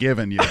supposed to be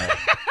given yet.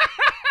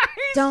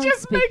 Don't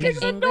just speak making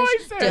some English.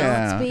 noises. Don't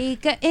Yeah.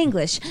 speak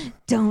English.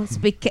 Don't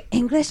speak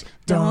English.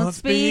 Don't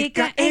speak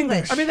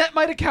English. I mean, that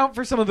might account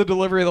for some of the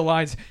delivery of the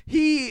lines.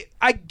 He,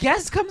 I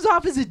guess, comes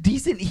off as a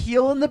decent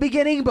heel in the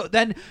beginning, but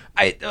then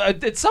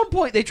at some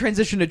point they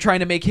transition to trying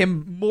to make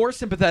him more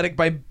sympathetic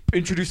by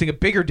introducing a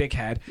bigger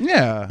dickhead,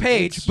 Yeah.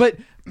 Paige.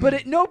 But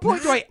at no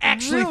point do I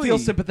actually Really? feel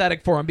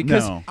sympathetic for him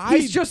because No.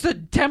 he's just a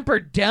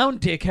tempered down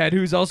dickhead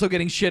who's also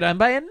getting shit on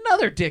by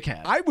another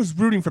dickhead. I was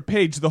rooting for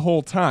Paige the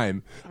whole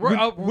time.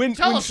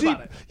 Tell us she,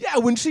 about it. Yeah,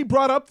 when she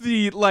brought up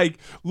the, like,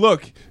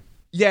 look,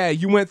 yeah,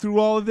 you went through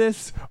all of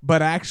this,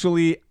 but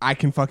actually, I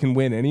can fucking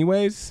win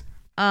anyways.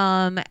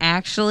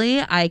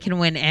 Actually, I can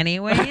win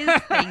anyways,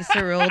 thanks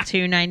to Rule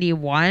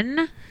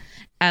 291,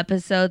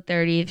 episode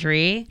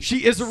 33.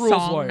 She is a rules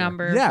song lawyer.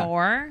 number Yeah.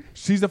 4.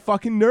 She's a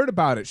fucking nerd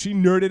about it. She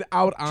nerded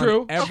out on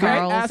True. every Okay.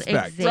 Charles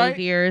aspect.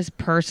 Xavier's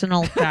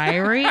personal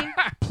diary.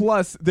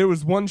 Plus, there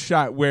was one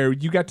shot where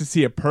you got to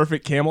see a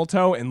perfect camel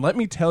toe, and let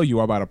me tell you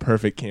about a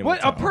perfect camel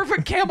What toe. a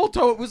perfect camel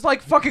toe! It was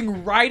like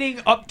fucking riding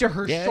up to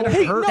her Yeah, shoulder.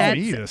 it hurt That's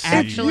me to see.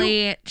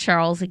 actually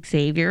Charles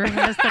Xavier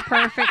has the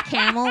perfect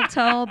camel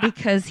toe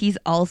because he's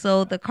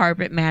also the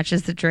carpet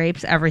matches the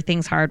drapes.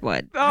 Everything's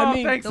hardwood. Oh, I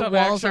mean, thanks, The I'm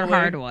walls are actually-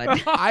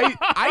 hardwood.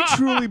 I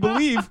truly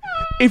believe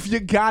if you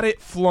got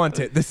it, flaunt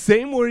it. The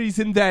same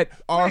reason that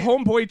our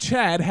homeboy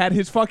Chad had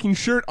his fucking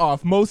shirt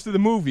off most of the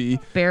movie.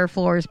 Bare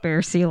floors,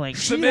 bare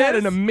ceilings. She had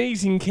an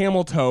amazing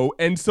camel toe,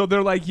 and so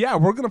they're like, yeah,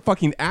 we're gonna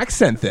fucking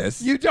accent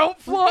this. You don't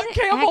flaunt We're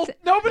gonna camel. accent-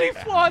 Nobody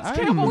flaunts I-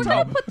 camel We're toe. We're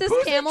gonna put this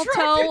Who's camel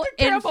attracted toe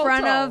to in camel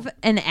front toe? of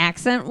an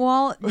accent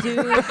wall,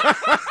 dude.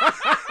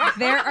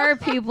 There are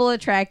people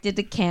attracted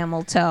to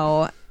camel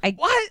toe. I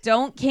What?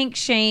 don't kink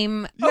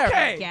shame. Yeah,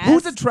 Okay. Yes.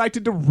 who's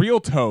attracted to real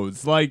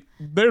toes? Like,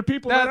 there are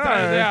people that are.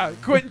 Yeah,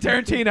 Quentin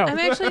Tarantino. I'm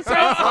actually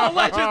sorry.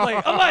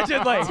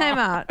 allegedly. Time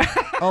out.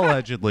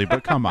 Allegedly,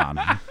 but come on.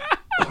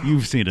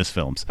 You've seen his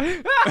films.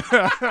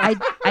 I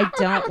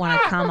don't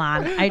want to come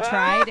on. I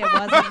tried. It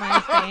wasn't my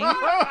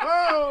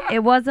thing. It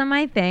wasn't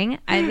my thing.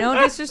 I no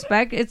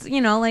disrespect. It's,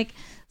 like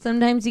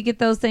sometimes you get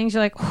those things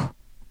you're like,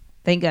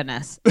 thank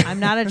goodness. I'm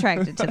not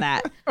attracted to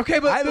that. Okay, I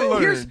but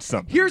learned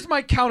something. here's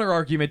my counter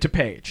argument to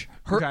Paige.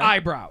 Her Okay.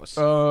 eyebrows.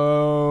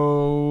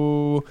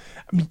 Oh,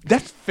 I mean,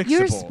 that's fixable.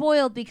 You're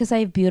spoiled because I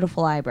have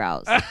beautiful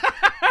eyebrows.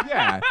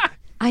 Yeah.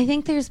 I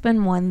think there's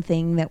been one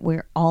thing that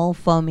we're all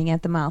foaming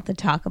at the mouth to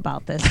talk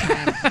about this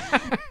time.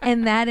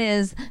 And that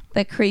is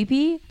the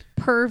creepy,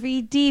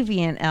 pervy,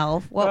 deviant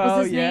elf. What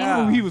was his yeah.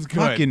 Oh, name? he was good.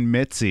 Fucking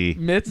Mitzi.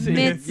 Mitzi.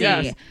 Mitzi.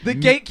 Yes. The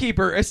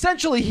gatekeeper.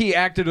 Essentially, he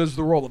acted as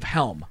the role of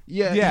Helm.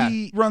 Yeah.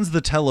 He runs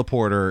the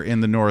teleporter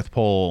in the North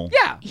Pole.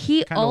 Yeah.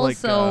 He Kinda like,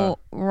 also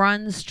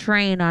runs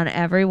train on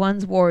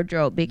everyone's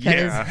wardrobe because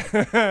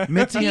Yeah.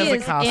 Mitzi he has a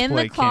is cosplay in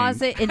the king.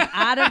 closet and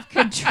out of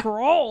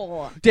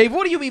control. Dave,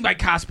 what do you mean by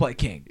cosplay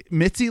king?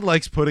 Mitzi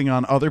likes putting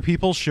on other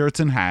people's shirts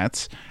and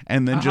hats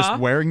and then just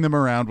wearing them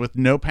around with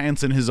no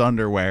pants in his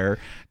underwear,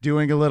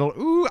 doing a little,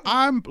 ooh,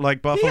 I'm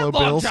like Buffalo had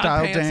long Bill john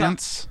style pants on.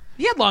 dance.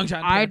 He had long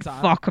john I'd pants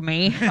on. fuck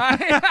me.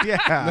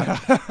 Yeah.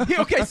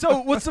 Okay,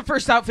 so what's the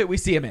first outfit we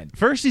see him in?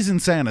 First, he's in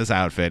Santa's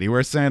outfit. He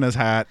wears Santa's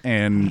hat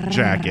and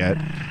jacket,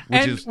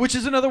 Which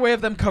is another way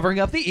of them covering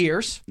up the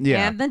ears.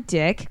 yeah. And the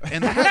dick.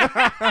 And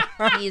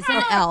He's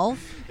an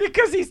elf.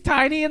 Because he's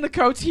tiny and the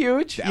coat's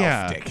huge.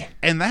 yeah. dick.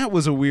 And that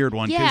was a weird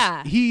one because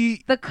Yeah.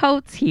 he The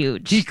coat's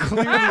huge.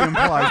 clearly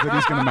implies that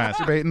he's going to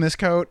masturbate in this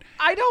coat.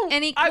 I don't.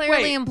 and he I-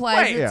 clearly wait,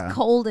 implies wait. it's Yeah.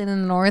 cold in the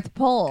North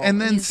Pole. And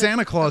then He's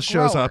Santa Claus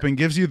shows up and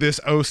gives you this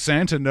 "Oh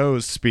Santa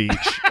knows" speech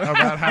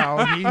about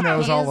how he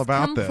knows all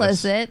about this.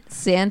 complicit.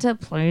 Santa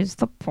plays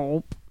the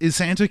Pope. Is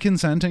Santa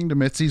consenting to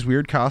Mitzi's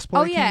weird cosplay?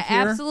 Oh yeah, kink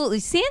here? absolutely.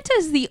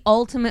 Santa's the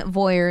ultimate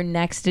voyeur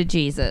next to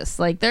Jesus.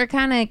 Like they're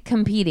kind of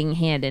competing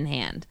hand in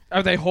hand.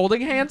 Are they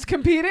holding hands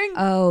competing?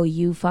 Oh,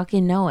 you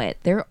fucking know it.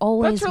 They're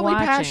always That's really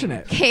watching.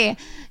 passionate. Okay,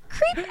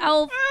 creep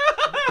elf.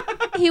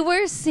 He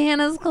wears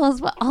Santa's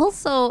clothes, but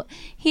also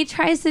he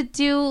tries to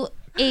do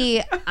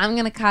I'm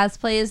gonna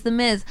cosplay as the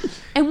Miz,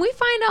 and we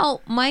find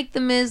out Mike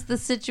the Miz, the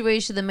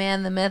situation, the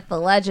man, the myth, the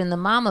legend, the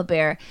mama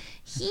bear.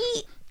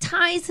 He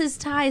ties his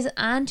ties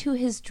onto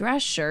his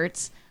dress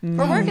shirts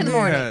for work in the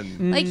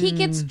morning. Like he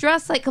gets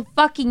dressed like a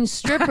fucking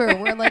stripper.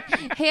 We're like,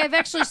 hey, I've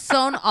actually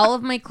sewn all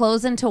of my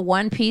clothes into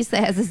one piece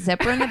that has a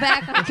zipper in the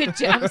back like a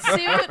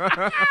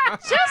jumpsuit,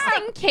 just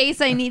in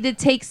case I need to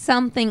take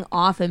something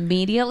off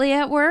immediately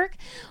at work,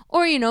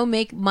 or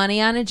make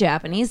money on a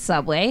Japanese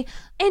subway.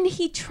 And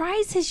he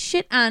tries his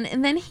shit on,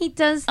 and then he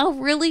does a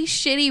really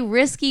shitty,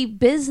 risky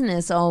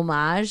business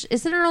homage.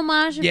 Is it an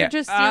homage if Yeah. you're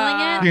just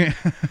stealing it?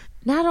 Yeah.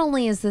 Not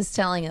only is this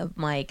telling of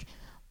Mike,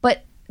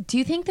 but do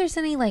you think there's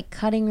any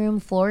cutting room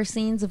floor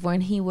scenes of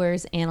when he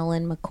wears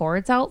Annalyn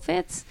McCord's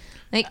outfits?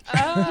 Like,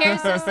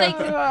 here's this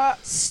like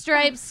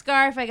striped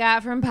scarf I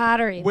got from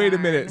Pottery Wait a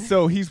Barn. minute.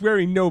 So he's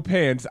wearing no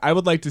pants. I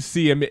would like to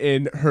see him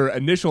in her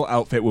initial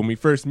outfit when we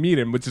first meet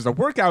him, which is a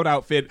workout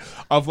outfit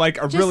of like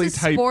a Just really a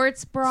tight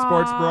sports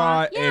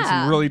bra, and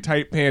some really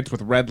tight pants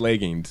with red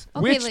leggings.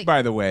 Okay, which, like-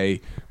 by the way,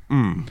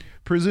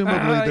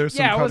 Presumably, there's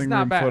some yeah, it was cutting not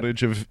room bad.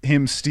 footage of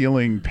him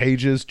stealing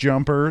Paige's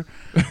jumper.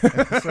 So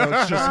it's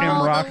just him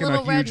the rocking a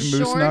little red huge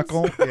moose shorts?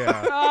 knuckle.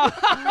 Yeah.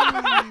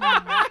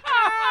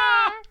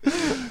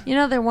 You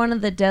know, they're one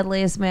of the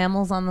deadliest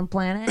mammals on the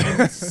planet,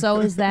 and so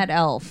is that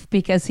elf,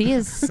 because he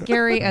is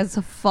scary as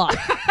fuck.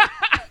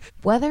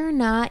 Whether or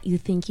not you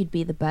think you'd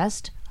be the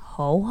best,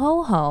 ho,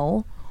 ho,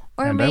 ho,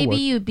 or And I maybe would.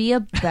 you'd be a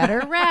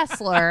better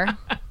wrestler,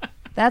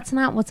 that's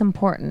not what's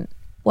important.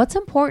 What's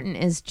important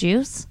is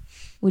Juice.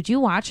 Would you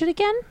watch it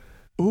again?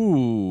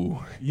 ooh,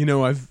 you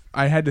know,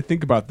 I had to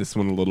think about this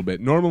one a little bit.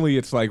 Normally,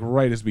 it's like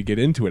right as we get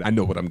into it, I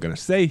know what I'm going to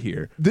say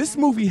here. This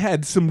movie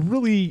had some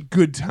really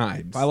good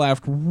times. I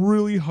laughed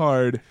really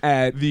hard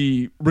at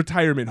the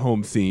retirement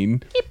home scene.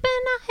 Keeping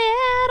our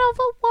head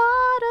over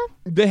water.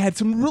 They had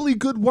some really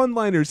good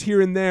one-liners here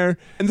and there.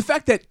 And the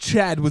fact that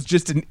Chad was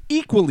just an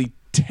equally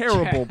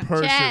terrible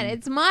person. Chad,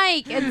 it's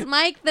Mike. It's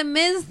Mike the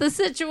Miz, the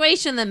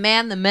situation, the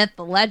man, the myth,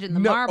 the legend, the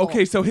marble.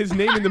 Okay, so his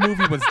name in the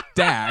movie was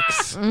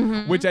Dax,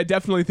 which I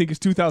definitely think is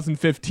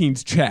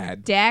 2015's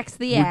Chad. Dax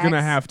the We're axe. going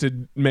to have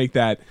to make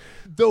that.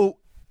 Though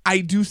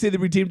I do say they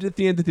redeemed it at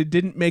the end that they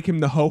didn't make him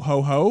the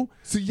ho-ho-ho.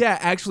 So yeah,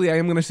 actually, I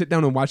am going to sit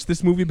down and watch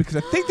this movie because I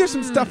think there's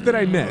some stuff that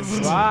I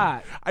missed.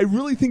 Right. I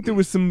really think there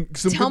was some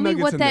Tell good me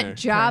nuggets what in that there.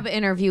 job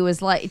interview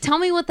is like. Tell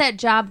me what that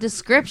job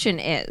description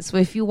is.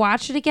 If you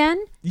watch it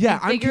again, Yeah,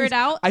 and figure it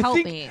out. Help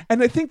me.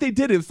 And I think they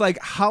did. It was like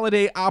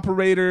holiday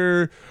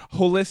operator,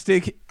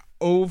 holistic,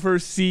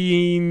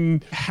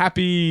 overseeing,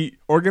 happy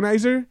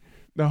organizer.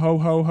 The ho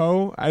ho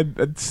ho.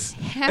 It's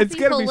Happy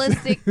gotta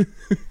holistic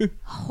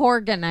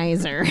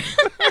organizer.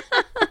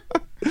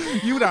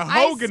 you the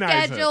I Hoganizer.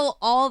 schedule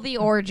all the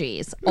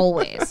orgies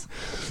always.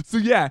 So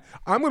yeah,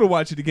 I'm gonna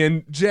watch it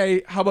again.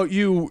 Jay, how about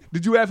you?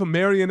 Did you have a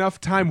merry enough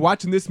time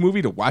watching this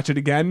movie to watch it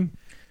again?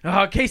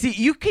 Casey,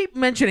 you keep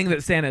mentioning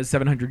that Santa is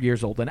 700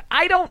 years old, and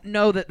I don't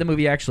know that the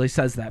movie actually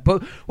says that.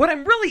 But what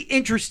I'm really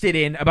interested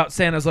in about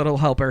Santa's Little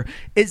Helper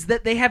is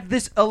that they have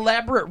this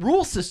elaborate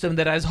rule system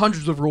that has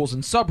hundreds of rules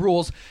and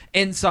sub-rules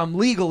and some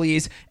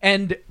legalese,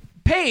 and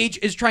Paige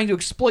is trying to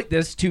exploit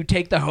this to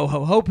take the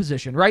ho-ho-ho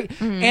position, right?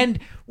 And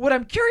what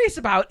I'm curious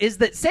about is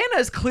that Santa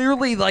is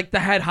clearly like the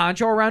head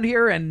honcho around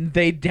here, and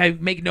they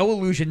make no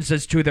allusions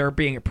as to there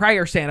being a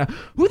prior Santa.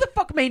 Who the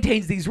fuck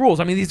maintains these rules?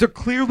 I mean, these are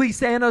clearly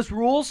Santa's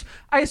rules,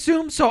 I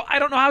assume, so I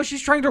don't know how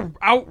she's trying to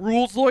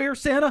out-rules lawyer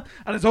Santa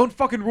on his own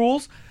fucking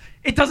rules.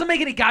 It doesn't make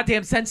any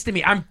goddamn sense to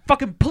me. I'm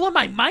fucking pulling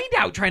my mind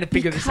out trying to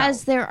figure this out.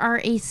 Because there are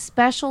a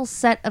special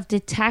set of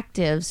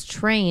detectives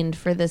trained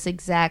for this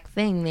exact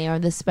thing. They are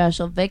the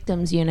Special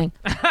Victims Unit.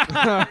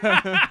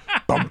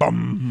 Bum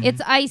bum.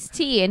 It's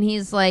Ice-T, and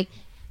he's like,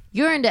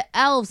 you're into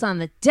elves on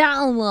the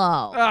down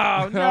low.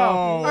 Oh, no.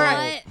 All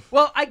right.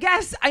 Well, I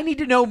guess I need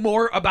to know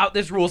more about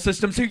this rule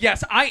system. So,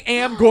 yes, I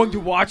am going to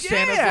watch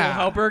Santa's Little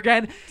Helper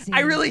again. I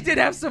really did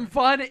have some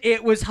fun.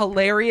 It was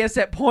hilarious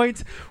at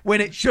points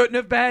when it shouldn't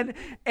have been.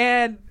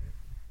 And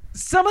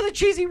some of the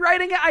cheesy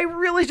writing, I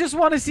really just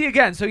want to see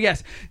again. So,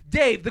 yes,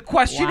 Dave, the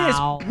question is,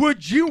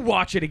 would you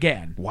watch it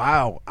again?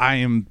 Wow. I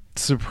am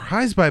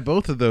surprised by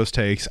both of those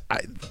takes.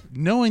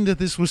 Knowing that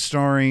this was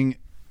starring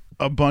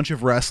a bunch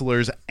of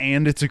wrestlers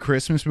and it's a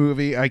Christmas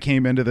movie, I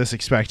came into this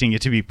expecting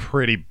it to be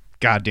pretty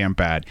goddamn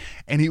bad.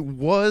 And it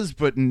was,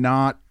 but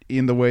not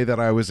in the way that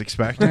I was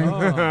expecting.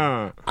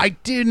 I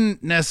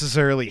didn't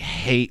necessarily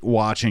hate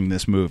watching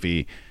this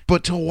movie,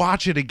 but to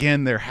watch it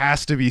again, there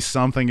has to be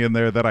something in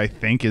there that I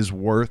think is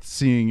worth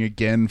seeing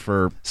again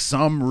for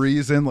some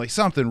reason, like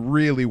something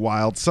really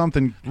wild,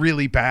 something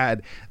really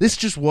bad. This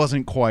just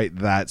wasn't quite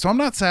that. So I'm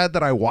not sad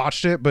that I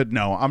watched it, but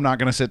no, I'm not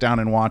going to sit down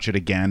and watch it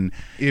again.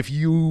 If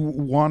you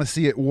want to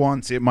see it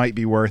once, it might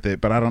be worth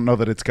it, but I don't know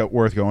that it's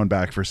worth going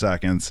back for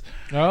seconds.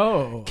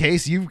 Oh.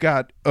 Case, you've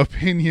got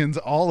opinions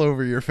all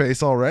over your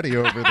face already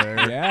over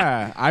there.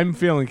 Yeah, I'm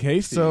feeling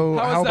Casey. So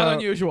How is that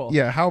unusual?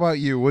 Yeah, how about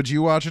you? Would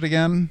you watch it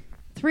again?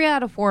 3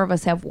 out of 4 of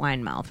us have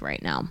wine mouth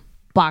right now.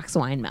 Box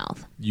wine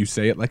mouth. You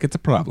say it like it's a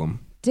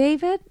problem.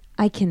 David,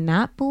 I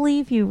cannot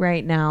believe you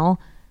right now.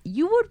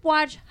 You would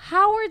watch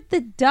Howard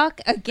the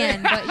Duck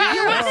again, but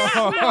you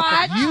wouldn't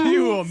watch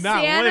You will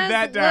not live Santa's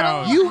that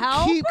down. Little You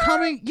Helper? keep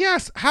coming.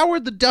 Yes,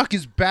 Howard the Duck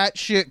is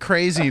batshit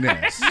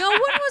craziness. No one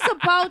was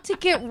about to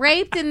get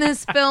raped in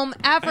this film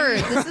ever.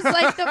 This is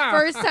like the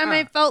first time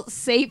I felt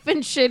safe in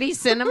shitty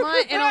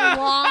cinema in a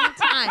long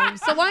time.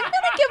 So I'm going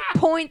to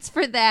give points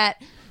for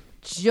that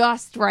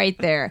just right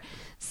there.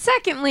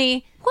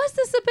 Secondly, was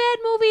this a bad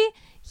movie?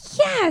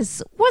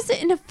 Yes. Was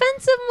it an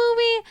offensive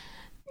movie?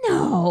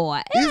 No.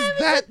 Is It was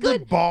that a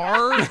good the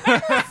bar?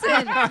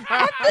 Listen,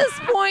 at this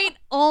point,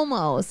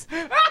 almost.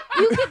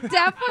 You could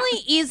definitely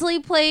easily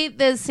play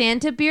the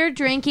Santa beer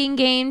drinking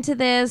game to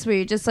this, where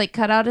you just like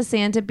cut out a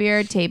Santa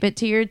beer, tape it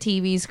to your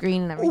TV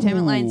screen, and every time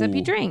it lines up,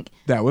 you drink.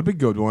 That would be a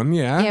good one,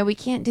 yeah. Yeah, we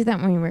can't do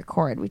that when we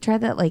record. We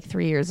tried that like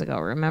 3 years ago,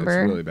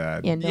 remember? That's really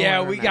bad. Yeah,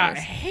 no one we got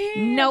remembers.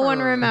 hammered. No one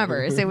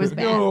remembers. It was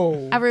bad.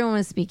 No. Everyone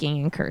was speaking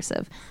in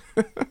cursive.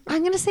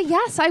 I'm going to say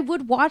yes, I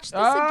would watch this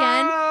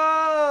again.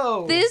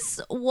 Oh! This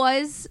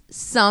was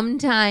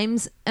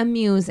sometimes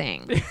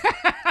amusing.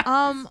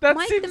 That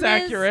Mike seems the Miz,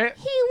 accurate.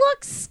 He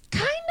looks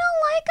kind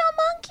of like a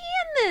monkey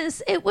in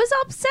this. It was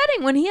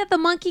upsetting when he had the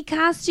monkey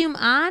costume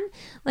on.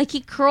 Like he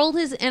curled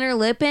his inner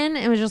lip in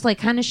and was just like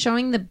kind of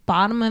showing the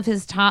bottom of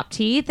his top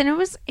teeth, and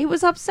it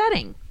was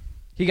upsetting.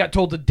 He got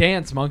told to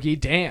dance, monkey,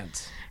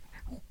 dance.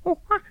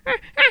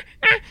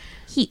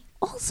 He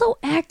also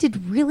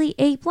acted really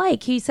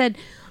ape-like. He said,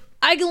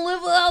 "I can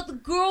live without the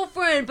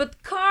girlfriend, but the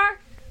car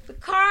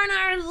and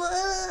I are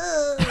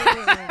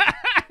love."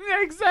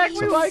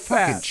 Exactly like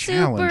Fucking that.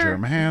 challenger,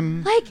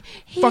 man. Like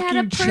he had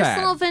a Fucking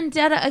personal Chad.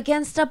 vendetta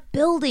against a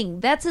building.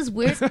 That's as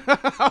weird.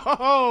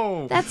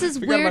 Oh, That's as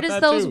forgot weird about as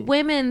that, those too.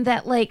 women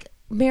that like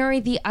marry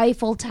the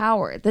Eiffel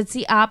Tower. That's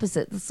the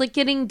opposite. It's like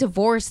getting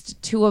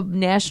divorced to a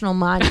national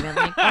monument.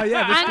 Like, Oh,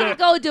 yeah, this I'm gonna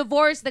go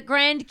divorce the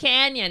Grand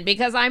Canyon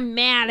because I'm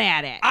mad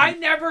at it. I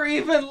never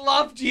even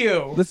loved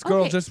you. This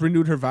girl Okay. just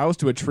renewed her vows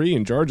to a tree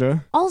in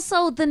Georgia.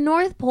 Also, the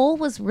North Pole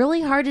was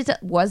really hard to tell.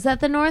 Was that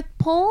the North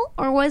Pole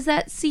or was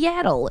that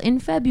Seattle in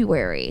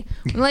February?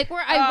 Like, we're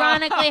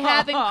ironically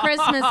having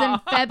Christmas in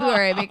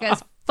February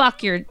because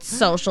fuck your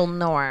social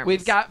norms.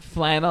 We've got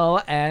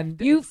flannel and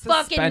you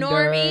fucking suspenders.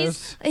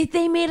 normies.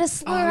 They made a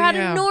slur out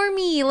yeah. of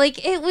normie.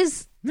 Like, it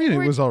was. I mean,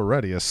 it was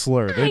already a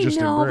slur. They just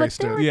I know, embraced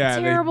but there it. were Yeah,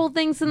 they terrible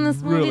things in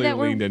this movie really that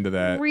were leaned into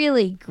that.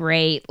 really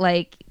great.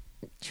 Like,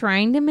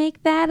 trying to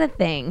make that a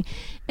thing.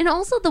 And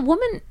also, the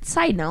woman,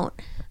 side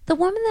note, the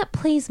woman that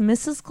plays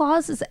Mrs.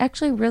 Claus is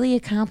actually a really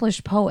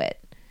accomplished poet.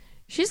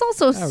 She's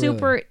also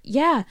super,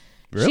 yeah.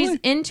 Really? She's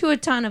into a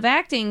ton of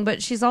acting,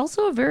 but she's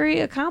also a very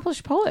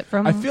accomplished poet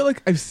from I feel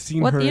like I've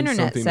seen what her the in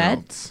internet something said.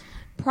 else.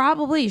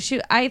 probably.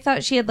 I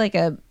thought she had like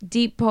a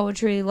deep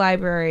poetry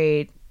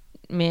library,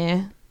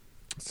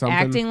 Something.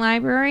 acting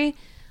library.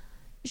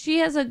 She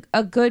has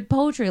a good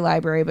poetry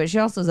library, but she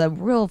also has a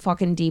real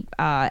fucking deep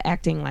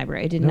acting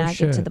library. I did not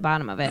get to shit. the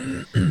bottom of it.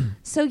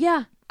 So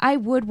yeah, I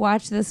would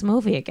watch this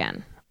movie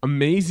again.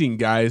 Amazing,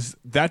 guys.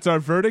 That's our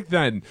verdict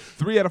then.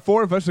 3 out of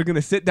 4 of us are going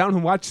to sit down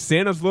and watch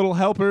Santa's Little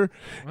Helper.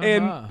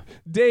 And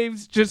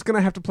Dave's just going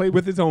to have to play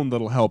with his own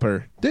little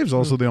helper. Dave's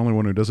also the only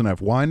one who doesn't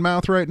have wine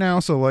mouth right now,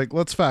 so like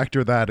let's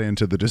factor that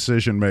into the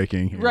decision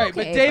making here. Right,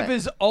 Okay, but Dave but-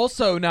 is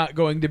also not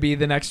going to be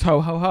the next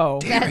ho ho ho.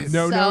 That's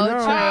No, so no,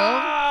 no. true.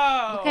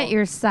 Oh! Look at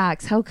your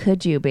socks. How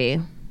could you be?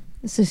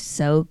 This is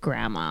so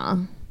grandma.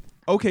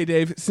 Okay,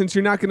 Dave, since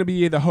you're not going to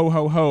be the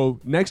ho-ho-ho,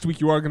 next week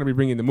you are going to be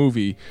bringing the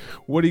movie.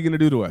 What are you going to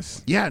do to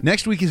us? Yeah,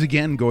 next week is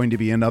again going to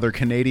be another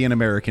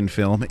Canadian-American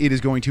film. It is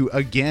going to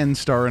again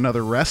star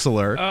another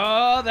wrestler.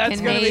 Oh,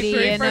 that's going to be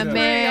 3 Canadian for 3.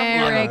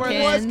 I'm loving where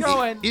this is Americans.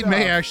 going. It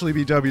may actually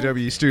be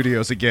WWE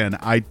Studios again.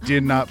 I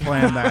did not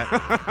plan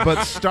that.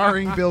 But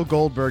starring Bill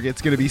Goldberg,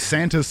 it's going to be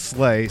Santa's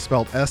Sleigh,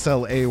 spelled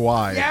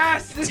S-L-A-Y.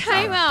 Yes! this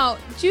Time sounds out.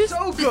 Juice,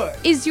 So good.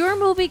 is your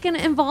movie going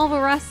to involve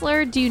a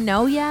wrestler? Do you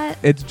know yet?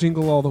 It's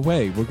Jingle All the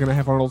Way. We're going to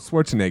have Arnold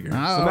Schwarzenegger. So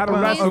not a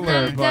well, wrestler, In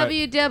the but...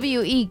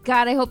 WWE.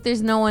 God, I hope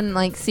there's no one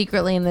like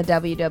secretly in the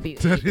WWE.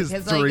 That is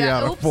because, 3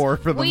 out of oops, 4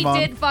 for the we month.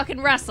 did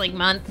fucking wrestling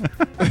month.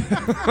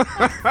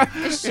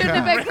 It shouldn't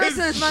have been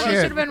Christmas month. It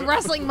Shit. should have been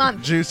wrestling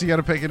month. Juice, you got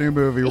to pick a new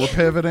movie. We're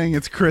pivoting.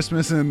 It's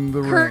Christmas in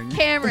the Kirk ring.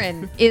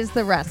 Cameron is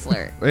the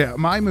wrestler. Yeah,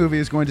 my movie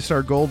is going to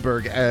star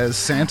Goldberg as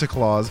Santa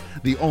Claus,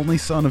 the only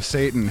son of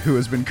Satan who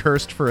has been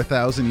cursed for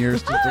 1,000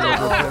 years to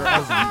deliver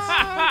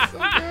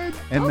presents.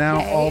 And now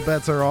Okay. all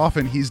bets are off,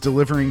 and he's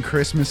delivering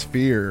Christmas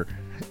fear.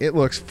 It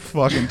looks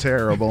fucking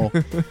terrible.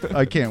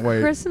 I can't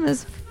wait.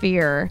 Christmas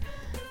fear.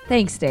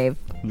 Thanks, Dave.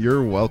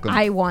 You're welcome.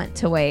 I want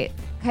to wait.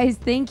 Guys,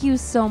 thank you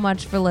so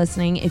much for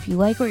listening. If you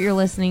like what you're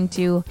listening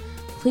to,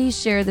 please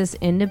share this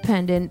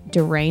independent,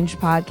 deranged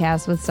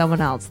podcast with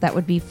someone else. That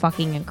would be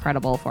fucking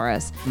incredible for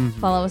us.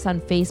 Follow us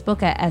on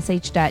Facebook at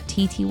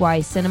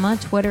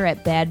sh.ttycinema, Twitter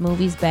at Bad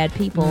Movies, Bad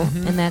People,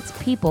 and that's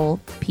people,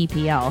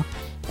 PPL.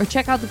 Or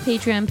check out the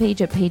Patreon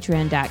page at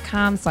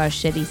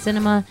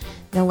patreon.com/shittycinema.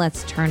 Now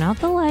let's turn out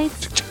the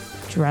lights,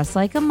 dress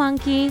like a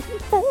monkey,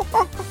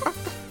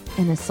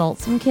 and assault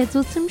some kids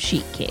with some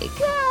sheet cake.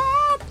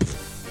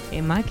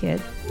 Hey, my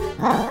kid.